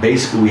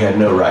basically we had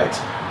no rights.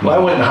 Well, I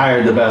went and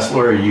hired the best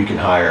lawyer you can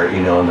hire,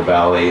 in the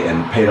Valley,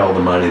 and paid all the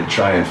money to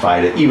try and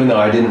fight it, even though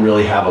I didn't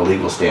really have a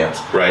legal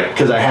stance. Right.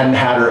 Because I hadn't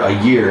had her a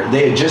year.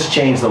 They had just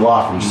changed the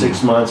law from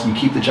 6 months. You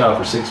keep the child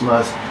for 6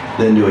 months,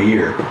 then to a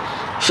year.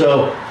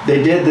 So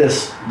they did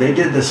this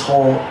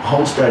whole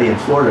home study in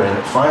Florida, and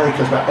it finally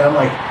comes back. And I'm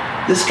like,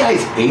 this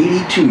guy's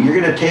 82. You're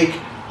going to take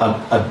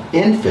an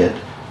infant,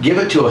 give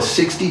it to a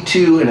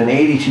 62 and an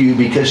 82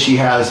 because she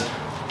has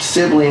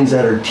siblings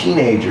that are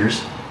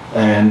teenagers,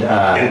 and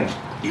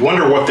you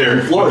wonder what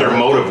their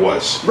motive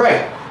was.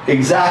 Right.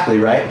 Exactly.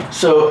 Right.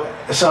 So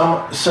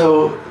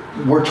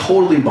we're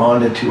totally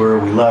bonded to her.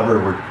 We love her.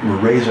 We're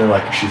raising her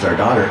like she's our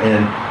daughter,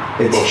 and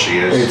she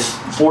is. It's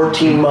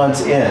 14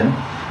 months in,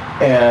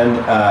 and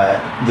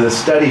the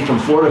study from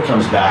Florida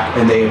comes back,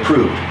 and they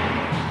approved.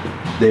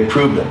 They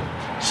approved them.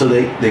 So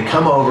they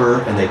come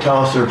over and they tell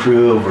us they're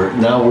approved.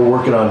 Now we're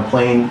working on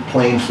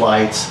plane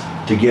flights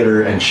to get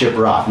her and ship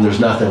her off, and there's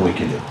nothing we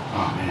can do.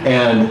 Oh, man.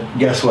 And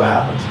guess what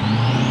happens?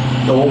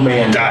 The old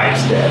man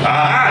dies dead.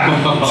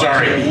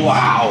 Sorry.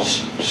 Wow.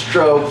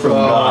 Stroke from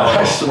God.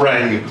 I swear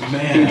to you.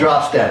 Man. He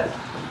drops dead.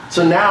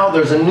 So now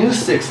there's a new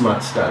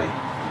 6-month study.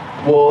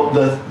 Well,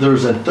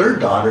 there's a third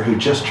daughter who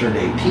just turned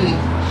 18.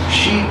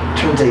 she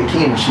turns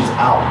 18 and she's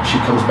out. She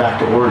comes back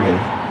to Oregon,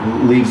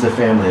 leaves the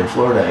family in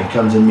Florida, and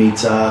comes and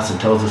meets us and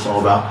tells us all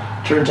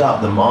about. Turns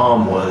out the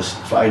mom was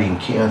fighting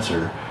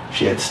cancer.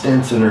 She had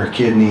stents in her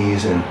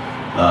kidneys, and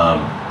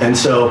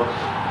so,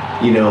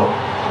 you know,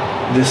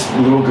 this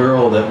little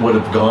girl that would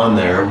have gone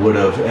there would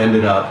have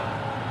ended up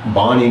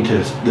bonding to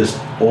this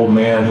old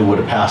man who would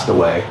have passed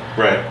away.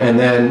 Right. And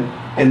then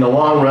in the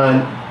long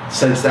run,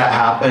 since that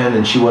happened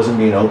and she wasn't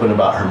being open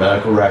about her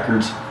medical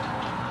records,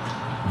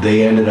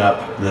 they ended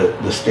up,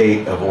 the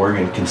state of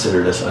Oregon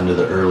considered us under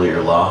the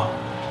earlier law.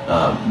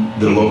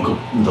 The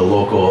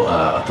local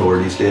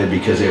authorities did,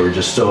 because they were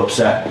just so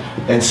upset.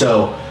 And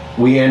so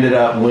we ended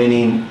up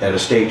winning at a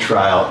state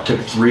trial. It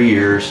took 3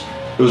 years.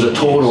 It was a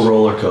total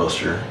roller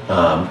coaster.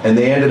 And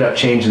they ended up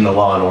changing the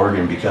law in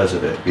Oregon because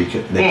of it.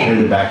 Because they turned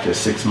it back to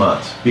 6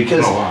 months.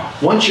 Because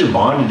once you're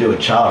bonded to a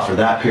child for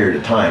that period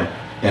of time,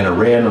 and a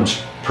random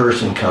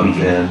person comes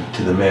in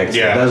to the mix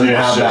that doesn't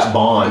have that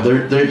bond,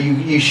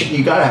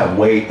 you got to have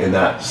weight in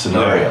that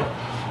scenario.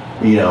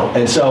 You know,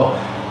 and so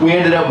we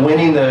ended up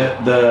winning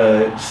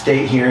the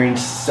state hearing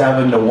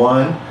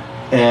 7-1,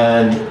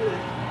 and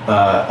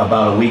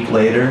about a week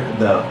later,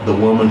 the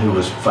woman who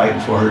was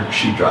fighting for her,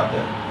 she dropped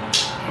dead.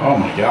 Oh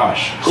my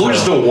gosh!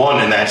 Who's the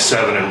one in that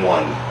 7-1?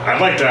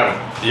 I'd like to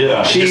have.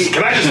 Yeah.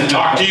 Can I just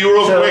talk to you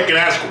real quick and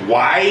ask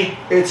why?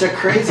 It's a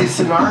crazy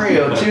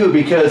scenario too,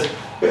 because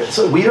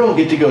so we don't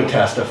get to go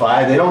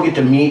testify. They don't get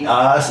to meet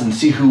us and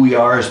see who we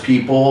are as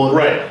people.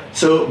 Right.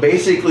 So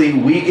basically,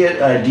 we get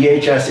a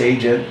DHS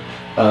agent.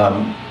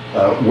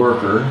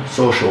 Worker,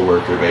 social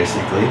worker,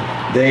 basically.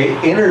 They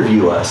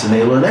interview us and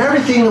they learn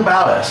everything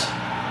about us,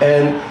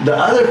 and the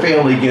other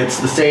family gets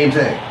the same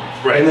thing.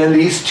 Right. And then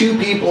these two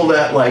people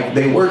that, like,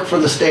 they work for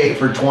the state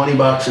for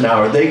 $20 an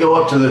hour. They go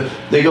up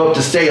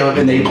to Salem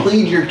and they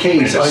plead your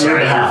case on your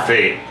behalf. Your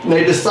fate. And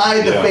they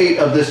decide the fate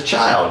of this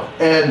child.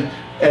 And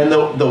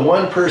the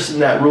one person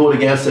that ruled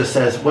against us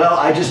says, "Well,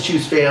 I just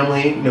choose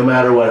family no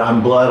matter what.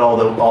 I'm blood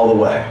all the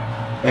way."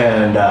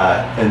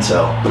 And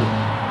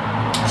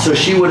so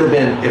she would have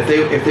been,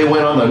 if they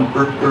went on the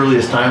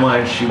earliest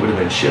timeline, she would have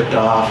been shipped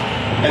off.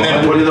 And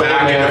then put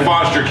back into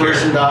foster care.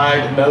 Person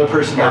died, another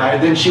person died.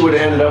 Then she would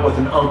have ended up with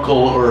an uncle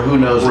or who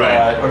knows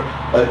what. Or,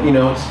 you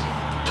know, it's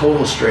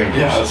total strangers.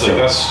 Yeah, it's like,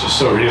 that's just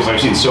so ridiculous.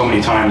 I've seen so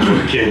many times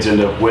where kids end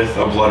up with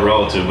a blood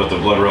relative, but the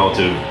blood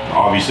relative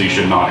obviously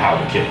should not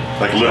have a kid.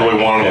 Like literally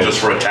wanted them just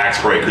for a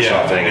tax break or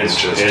something.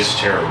 It's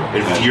terrible.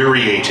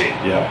 Infuriating.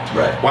 Yeah.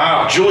 Right.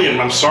 Wow, Julian,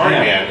 I'm sorry,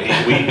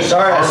 man.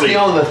 Sorry, I'm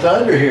stealing the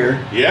thunder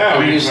here. Yeah,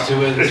 we're used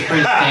to it. It's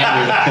pretty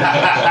standard.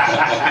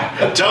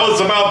 Tell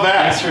us about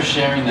that. Thanks for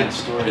sharing that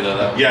story,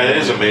 though. It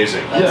is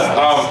amazing.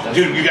 That's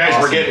dude, you guys,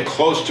 awesome. we're getting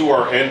close to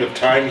our end of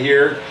time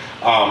here.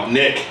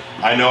 Nick,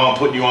 I know I'm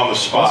putting you on the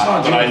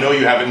spot, but I know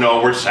you haven't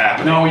known what's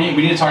happening. No, we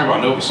need to talk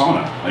about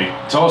Novasana. Like,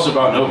 tell us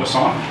about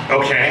Novasana.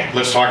 Okay,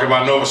 let's talk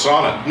about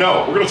Novasana.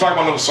 No, we're going to talk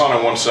about Novasana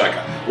in 1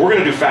 second. We're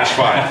going to do Fast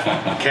Five,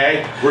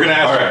 okay? We're going to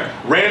ask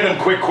random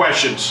quick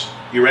questions.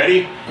 You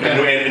ready?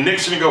 Okay. And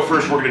Nick's going to go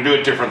first. We're going to do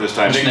it different this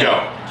time. Nick,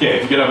 go. Okay,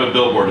 if you could have a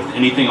billboard with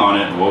anything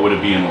on it, what would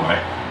it be and why?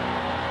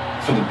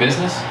 For the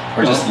business?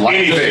 Or just life?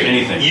 Anything. Just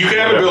anything. You can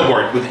have a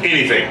billboard with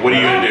anything. What are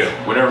you going to do?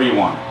 Whatever you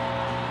want.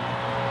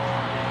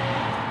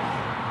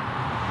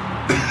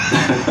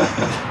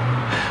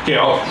 Okay,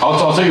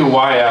 I'll tell you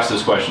why I asked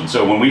this question.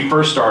 So when we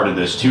first started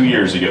this 2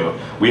 years ago,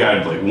 we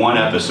had like one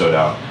episode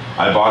out.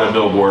 I bought a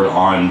billboard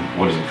on,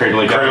 Crater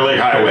Lake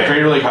Highway.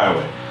 Crater Lake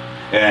Highway.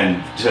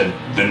 And said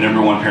the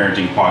 #1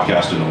 parenting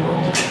podcast in the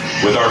world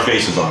with our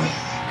faces on it.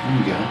 There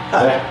you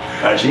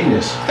go.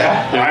 Genius.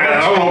 I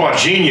don't know about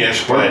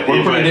genius, but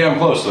we're pretty damn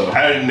close though.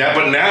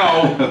 But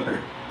now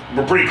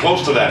we're pretty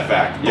close to that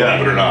fact,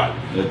 believe it or not.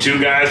 The two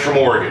guys from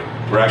Oregon.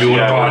 We're actually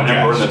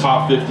doing we're in the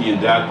top 50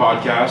 in dad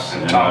podcasts.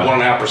 And top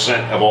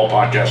 1.5% of all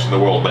podcasts in the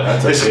world.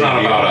 But this is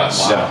not about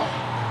us. Wow.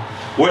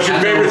 What's your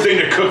favorite thing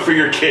to cook for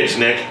your kids,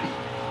 Nick?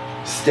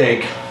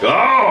 Steak.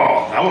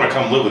 Oh, I want to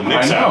come live with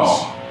Nick's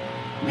house.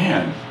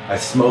 Man. I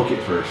smoke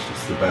it first.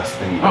 It's the best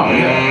thing you Oh, can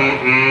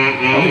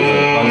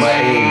yeah. On my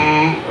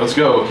aim. Let's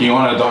go. Can you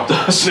want to adopt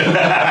us?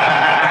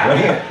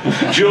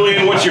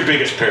 Julian, what's your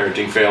biggest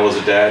parenting fail as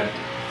a dad?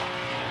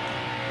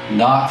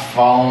 Not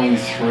following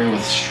through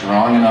with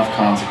strong enough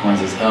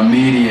consequences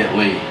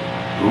immediately.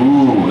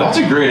 Ooh, that's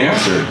a great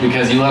answer.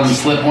 Because you let them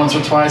slip once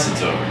or twice,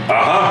 it's over.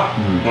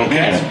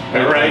 Okay.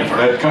 All right.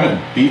 That kind of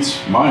beats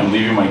mine,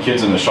 leaving my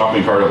kids in the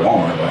shopping cart at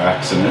Walmart by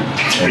accident.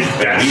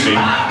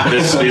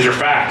 These are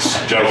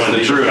facts, gentlemen.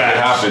 That's the truth. It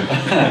happened.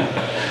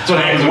 So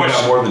it happens when we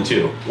have more than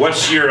two.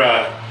 What's your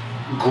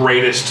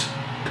greatest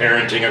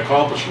parenting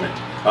accomplishment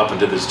up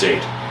until this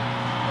date?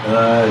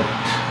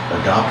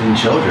 Adopting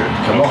children.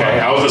 Come on. Okay,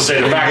 I was going to say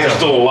the fact they're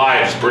still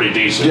alive is pretty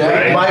decent,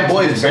 right? My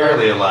boy's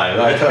barely alive,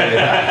 I tell you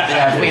that.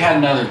 Yeah, if we had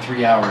another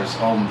 3 hours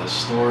on the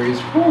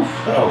stories, whew.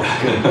 Oh,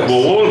 goodness.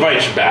 Well, we'll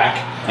invite you back.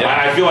 Yeah.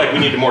 I feel like we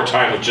need more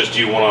time with just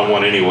you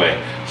one-on-one anyway.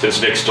 since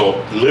Nick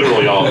stole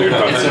literally all of your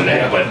thunder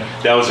today. But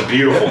that was a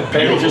beautiful,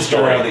 beautiful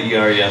story. Out of the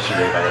ER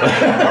yesterday, by the way.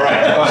 All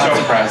right, I'm so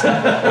surprised.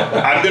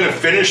 I'm going to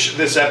finish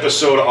this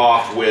episode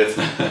off with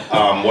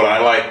what I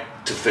like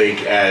to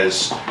think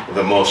as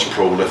the most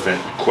prolific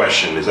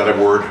question. Is that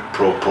a word?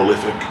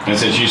 Prolific? And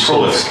since you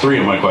stole 3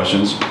 of my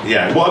questions.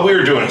 Yeah, well, we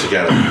were doing it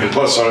together. And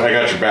plus, I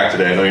got your back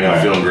today. I know you're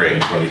not feeling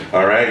great.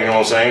 All right, you know what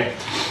I'm saying?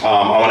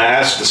 I want to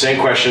ask the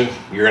same question.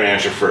 You're going to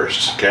answer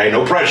first, okay?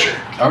 No pressure.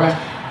 Okay.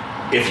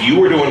 If you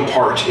were to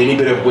impart any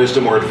bit of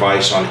wisdom or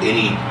advice on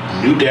any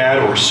new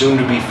dad or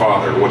soon-to-be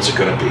father, what's it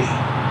going to be?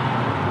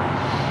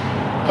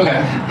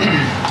 Okay.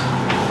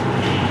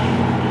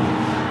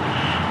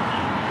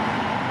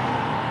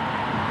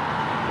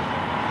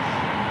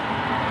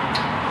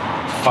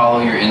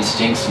 Follow your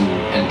instincts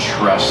and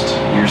trust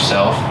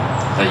yourself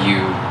that you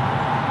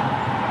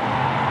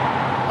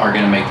are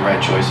going to make the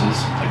right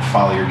choices. Like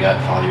follow your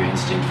gut, follow your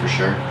instinct for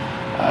sure.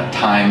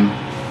 Time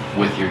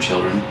with your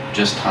children,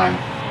 just time.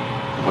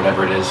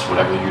 Whatever it is,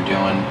 whatever you're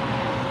doing,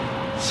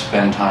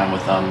 spend time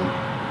with them,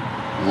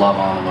 love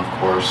on them, of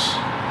course.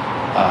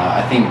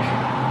 I think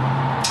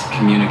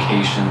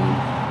communication,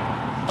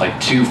 like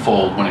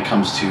twofold when it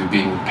comes to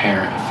being a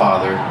parent, a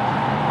father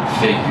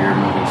figure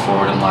moving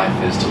forward in life,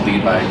 is to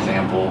lead by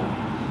example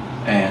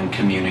and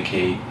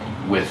communicate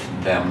with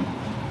them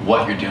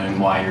what you're doing,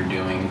 why you're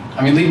doing.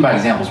 I mean, leading by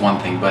example is one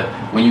thing, but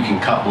when you can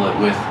couple it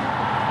with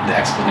the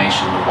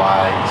explanation of the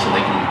why, so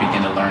they can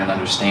begin to learn and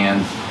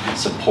understand,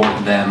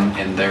 support them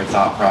in their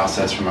thought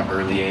process from an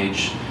early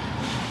age,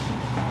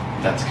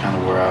 that's kind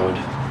of where I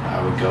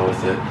would go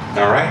with it.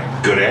 All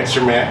right, good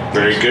answer, Matt.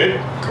 Very good.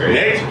 Great.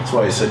 Nick? That's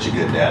why he's such a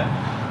good dad.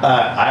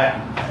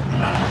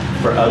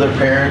 For other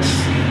parents,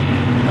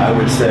 I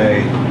would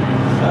say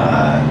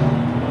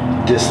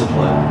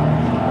discipline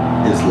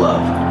is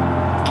love.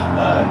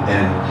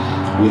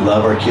 And we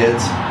love our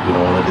kids. We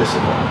don't want to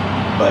discipline them.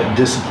 But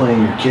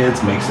disciplining your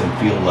kids makes them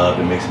feel loved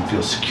and makes them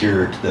feel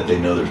secure that they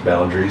know there's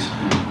boundaries.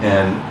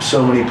 And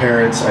so many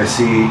parents I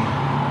see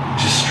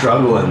just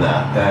struggle in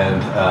that.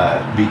 And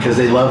because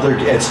they love their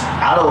kids,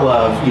 out of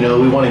love,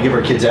 we want to give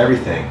our kids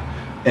everything.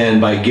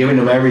 And by giving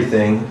them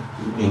everything,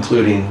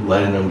 including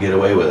letting them get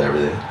away with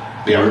everything,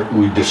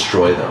 we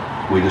destroy them.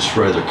 We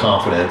destroy their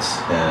confidence,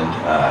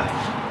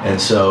 and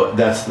so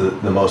that's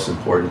the most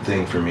important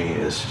thing for me,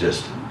 is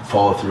just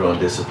follow through on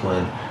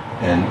discipline,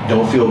 and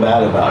don't feel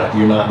bad about it.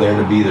 You're not there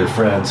to be their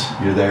friends.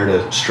 You're there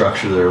to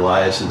structure their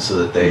lives, and so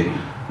that they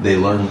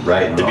learn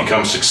right and wrong. They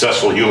become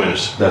successful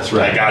humans. That's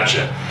right. I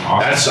gotcha.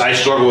 Awesome. I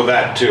struggle with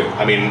that too.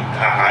 I mean,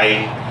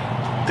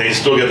 they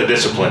still get the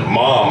discipline.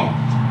 Mom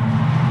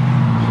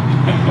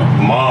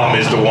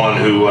is the one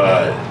who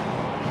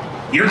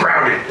you're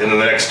grounded, and then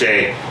the next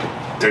day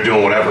they're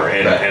doing whatever,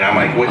 and I'm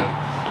like, what?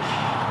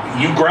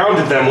 You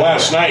grounded them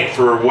last night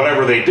for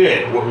whatever they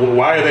did.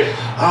 Why are they?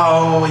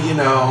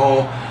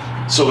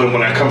 So then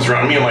when that comes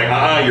around me, I'm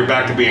like, you're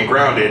back to being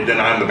grounded. Then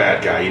I'm the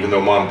bad guy, even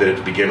though Mom did it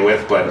to begin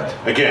with. But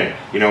again,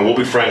 we'll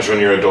be friends when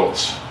you're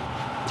adults.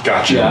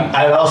 Gotcha. Yeah,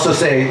 I'd also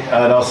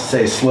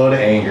say slow to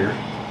anger,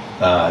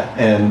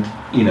 and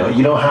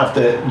you don't have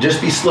to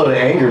just be slow to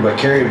anger, but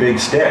carry a big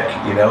stick.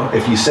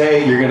 If you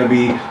say you're going to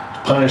be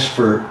punished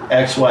for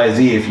X, Y,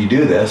 Z if you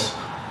do this,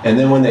 and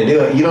then when they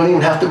do it, you don't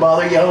even have to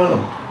bother yelling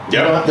them.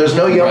 Yeah. There's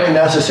no yelling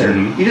necessary.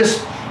 Mm-hmm. You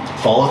just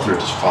follow through.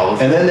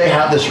 And then they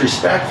have this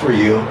respect for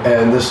you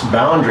and this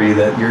boundary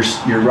that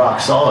you're rock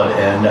solid,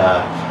 and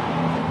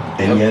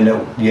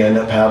you end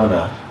up having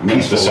a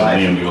peaceful life.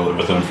 And you live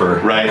with them for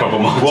a couple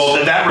months.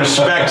 Well, that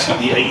respect,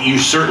 you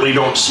certainly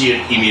don't see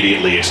it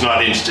immediately. It's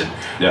not instant.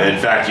 Yeah. In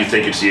fact, you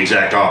think it's the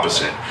exact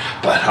opposite.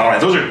 But all right,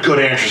 those are good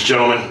answers,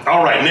 gentlemen.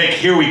 All right, Nick,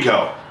 here we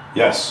go.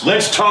 Yes.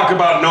 Let's talk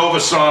about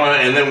Novasana,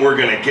 and then we're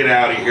going to get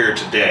out of here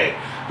today.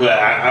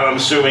 I'm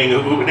assuming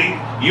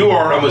you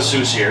are a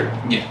masseuse here.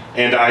 Yeah.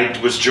 And I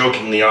was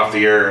jokingly off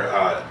the air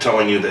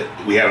telling you that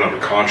we had it under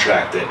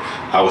contract that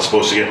I was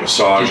supposed to get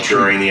massaged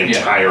during the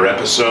entire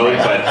episode,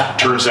 but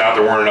turns out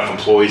there weren't enough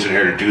employees in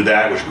here to do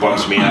that, which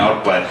bums me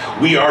out. But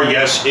we are,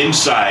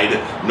 inside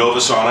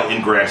Novasana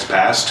in Grants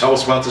Pass. Tell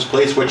us about this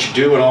place, what you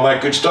do, and all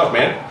that good stuff,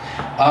 man.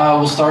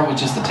 We'll start with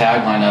just the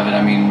tagline of it.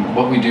 I mean,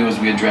 what we do is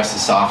we address the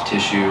soft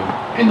tissue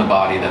in the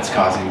body that's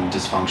causing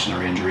dysfunction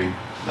or injury.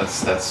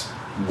 That's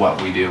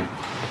what we do.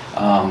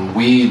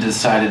 We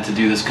decided to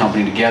do this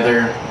company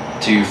together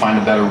to find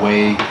a better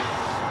way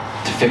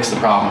to fix the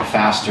problem, a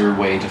faster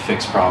way to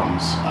fix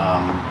problems.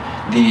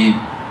 The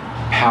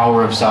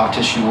power of soft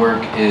tissue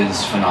work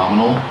is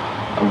phenomenal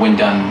when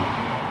done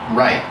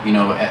right.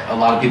 A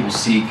lot of people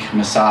seek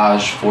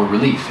massage for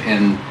relief,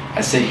 and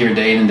I sit here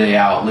day in and day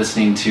out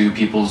listening to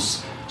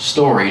people's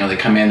story. They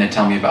come in, they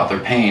tell me about their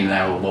pain, and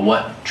I go, well,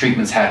 what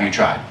treatments have you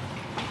tried?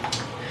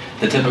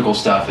 The typical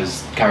stuff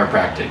is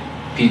chiropractic,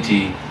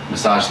 PT,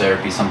 massage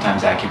therapy,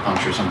 sometimes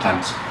acupuncture,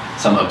 sometimes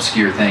some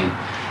obscure thing.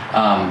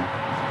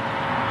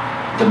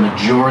 The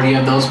majority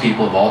of those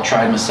people have all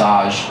tried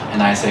massage,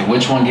 and I say,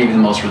 which one gave you the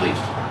most relief?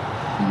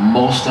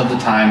 Most of the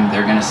time,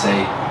 they're going to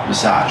say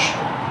massage.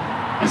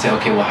 I say,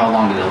 okay, well, how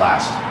long did it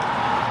last?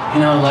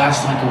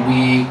 last like a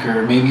week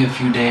or maybe a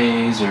few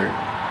days. Or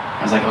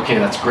I was like, okay,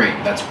 that's great.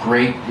 That's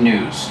great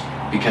news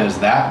because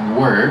that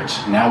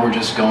worked. Now we're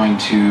just going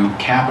to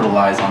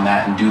capitalize on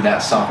that and do that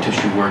soft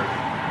tissue work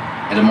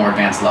at a more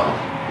advanced level.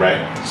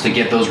 Right. So to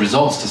get those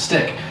results to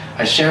stick.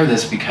 I share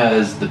this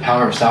because the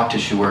power of soft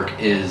tissue work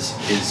is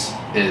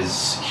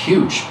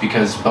huge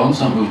because bones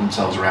don't move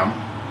themselves around.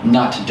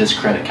 Not to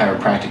discredit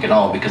chiropractic at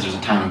all because there's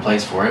a time and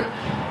place for it.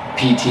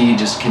 PT,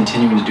 just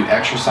continuing to do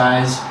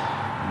exercise,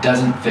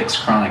 doesn't fix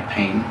chronic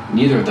pain.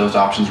 Neither of those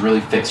options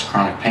really fix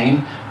chronic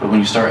pain, but when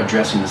you start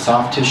addressing the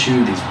soft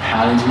tissue, these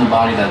patterns in the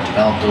body that have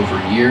developed over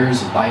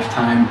years, a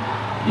lifetime,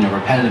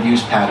 repetitive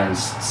use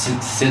patterns,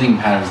 sitting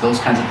patterns, those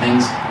kinds of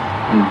things,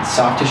 when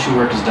soft tissue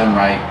work is done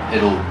right,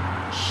 it'll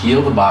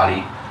heal the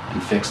body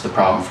and fix the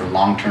problem for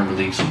long-term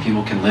relief so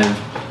people can live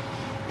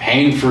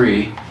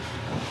pain-free,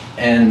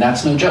 and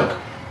that's no joke.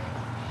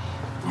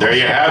 There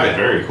you have it.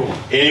 Very cool.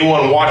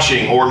 Anyone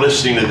watching or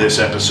listening to this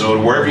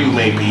episode, wherever you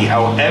may be,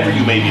 however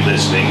you may be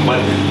listening,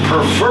 but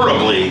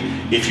preferably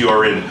if you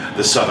are in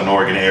the Southern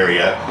Oregon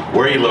area,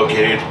 where are you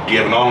located? Do you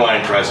have an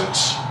online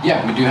presence?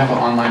 Yeah, we do have an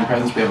online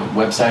presence. We have a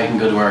website. You can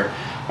go to our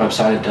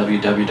website at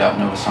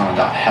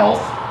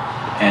www.novasana.health,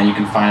 and you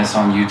can find us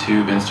on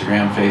YouTube,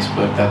 Instagram,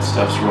 Facebook. That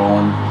stuff's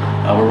rolling.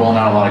 We're rolling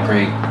out a lot of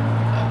great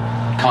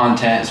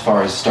content as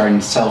far as starting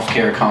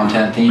self-care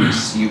content,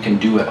 things you can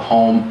do at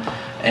home,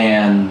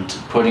 and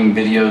putting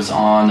videos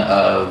on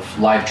of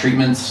live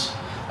treatments.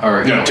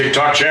 Or You got a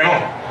TikTok channel?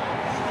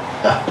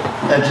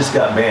 That just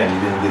got banned.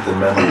 You didn't get the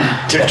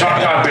memo.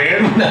 TikTok got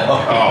banned? No.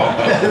 Oh.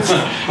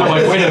 I'm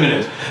like, wait a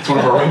minute. It's one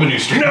of our revenue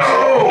streams.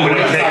 No!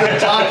 It's the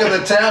talk of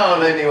the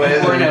town, anyway.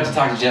 We're gonna have to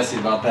talk to Jesse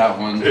about that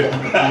one. We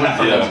wouldn't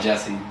forget to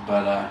Jesse,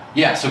 but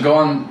yeah. So go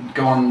on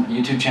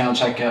YouTube channel,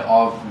 check out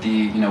all of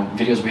the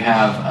videos we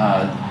have.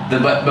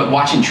 But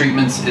watching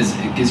treatments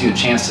it gives you a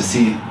chance to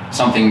see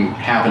something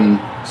happen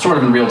sort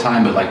of in real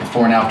time, but like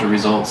before and after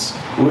results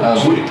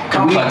of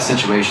complex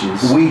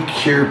situations. We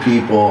cure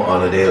people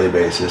on a daily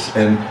basis,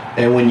 and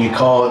when you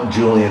call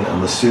Julian a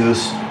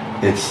masseuse,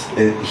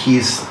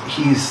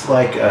 he's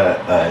like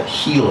a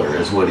healer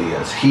is what he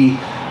is.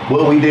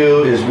 What we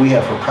do is we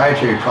have a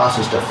proprietary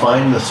process to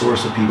find the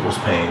source of people's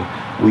pain.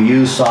 We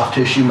use soft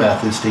tissue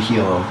methods to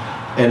heal them,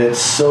 and it's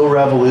so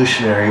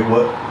revolutionary.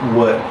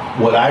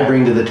 What I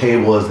bring to the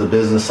table as the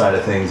business side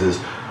of things is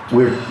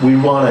we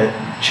want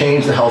to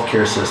change the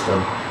healthcare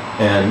system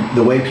and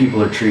the way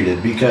people are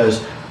treated,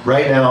 because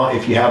right now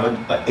if you have an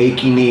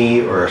achy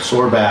knee or a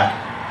sore back,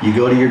 you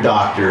go to your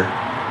doctor,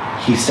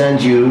 he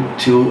sends you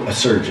to a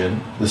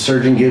surgeon, the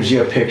surgeon gives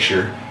you a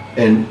picture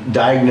and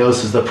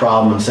diagnoses the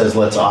problem and says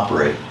let's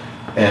operate,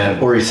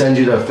 or he sends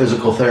you to a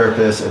physical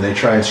therapist and they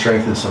try and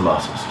strengthen some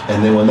muscles,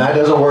 and then when that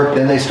doesn't work,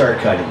 then they start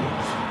cutting you.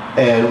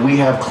 And we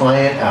have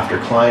client after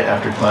client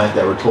after client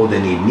that were told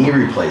they need knee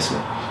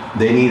replacement,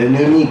 they need a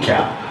new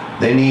kneecap,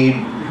 they need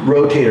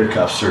rotator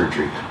cuff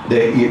surgery,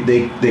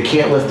 they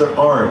can't lift their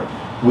arm.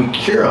 We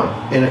cure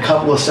them in a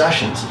couple of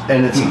sessions,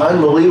 and it's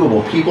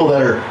unbelievable. People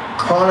that are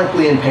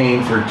chronically in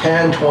pain for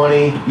 10,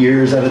 20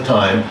 years at a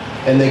time,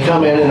 and they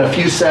come in a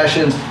few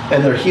sessions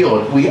and they're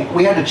healed.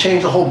 We had to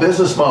change the whole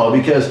business model,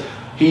 because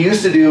he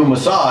used to do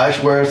massage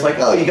where it's like,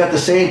 oh, you got the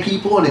same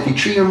people, and if you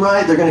treat them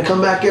right, they're going to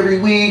come back every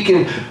week.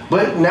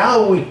 But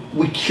now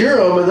we cure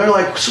them, and they're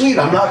like, sweet,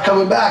 I'm not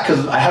coming back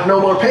because I have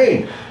no more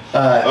pain.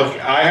 Okay,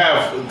 I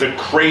have the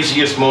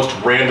craziest, most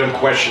random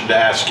question to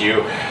ask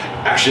you.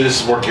 Actually,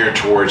 this is more geared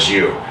towards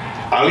you.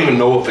 I don't even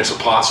know if it's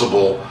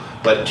possible,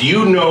 but do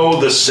you know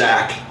the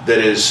sac that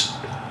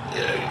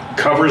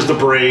covers the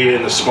brain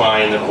and the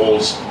spine that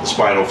holds the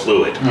spinal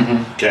fluid?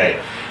 Mm-hmm.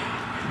 Okay.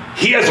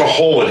 He has a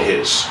hole in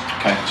his,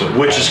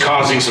 which is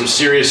causing some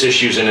serious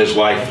issues in his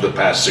life for the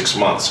past 6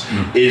 months.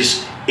 Mm-hmm.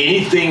 Is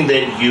anything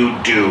that you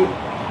do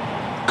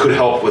could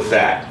help with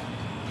that?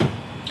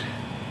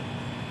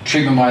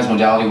 Treatment-wise,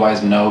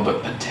 modality-wise, no,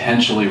 but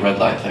potentially red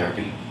light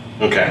therapy.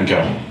 Okay.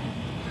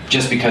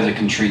 Just because it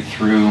can treat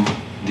through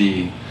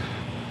the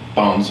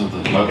bones of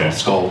the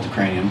skull, the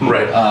cranium,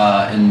 right,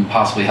 and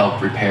possibly help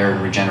repair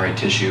and regenerate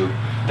tissue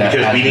that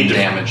has been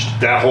damaged.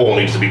 That hole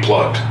needs to be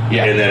plugged.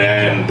 Yeah.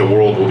 And the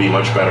world will be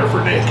much better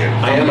for Nick.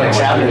 I am a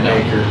cabinet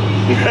maker,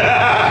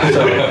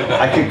 so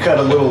I could cut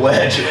a little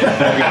ledge.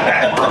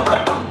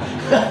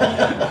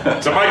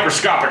 It's a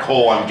microscopic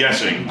hole, I'm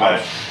guessing,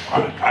 but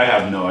I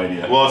have no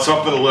idea. Well, it's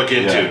something to look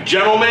into. Yeah.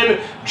 Gentlemen,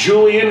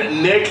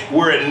 Julian, Nick,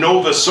 we're at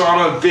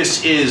Novasana.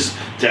 This is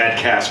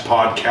DADCAST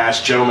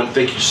Podcast. Gentlemen,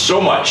 thank you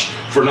so much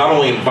for not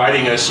only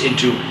inviting us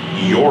into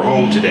your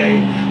home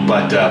today,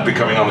 but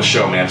becoming on the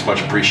show, man. It's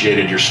much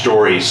appreciated. Your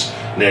stories,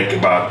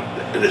 Nick,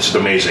 this is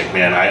amazing,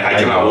 man. I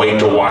cannot wait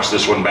to watch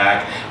this one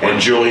back. And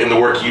Julian, the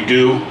work you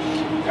do,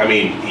 I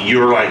mean,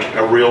 you're like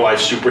a real life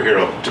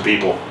superhero to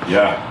people.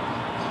 Yeah.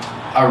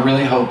 I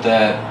really hope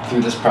that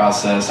through this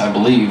process, I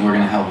believe we're going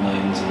to help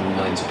millions and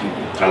millions of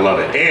people. I love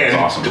it. And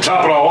awesome. To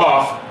top it all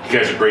off, you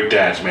guys are great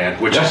dads, man,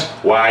 which is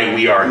why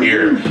we are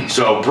here.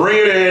 So bring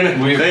it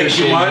in. Thank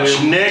you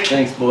much, Nick.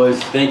 Thanks,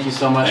 boys. Thank you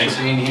so much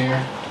for being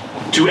here.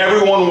 To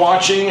everyone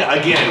watching,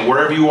 again,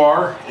 wherever you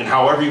are and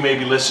however you may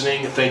be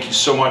listening, thank you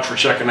so much for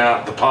checking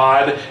out the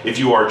pod. If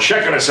you are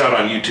checking us out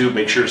on YouTube,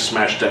 make sure to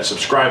smash that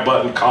subscribe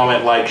button,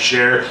 comment, like,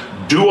 share,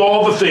 do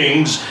all the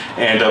things.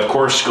 And of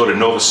course, go to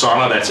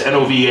Novasana, that's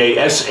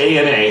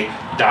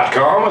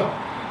Novasana.com.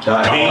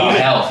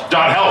 Health.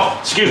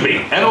 Excuse me.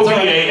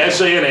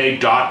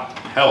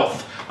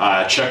 Novasana.health.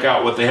 Check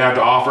out what they have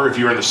to offer. If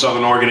you're in the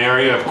Southern Oregon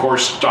area, of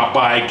course, stop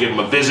by, give them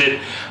a visit,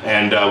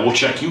 and we'll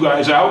check you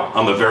guys out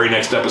on the very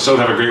next episode.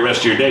 Have a great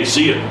rest of your day.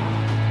 See you.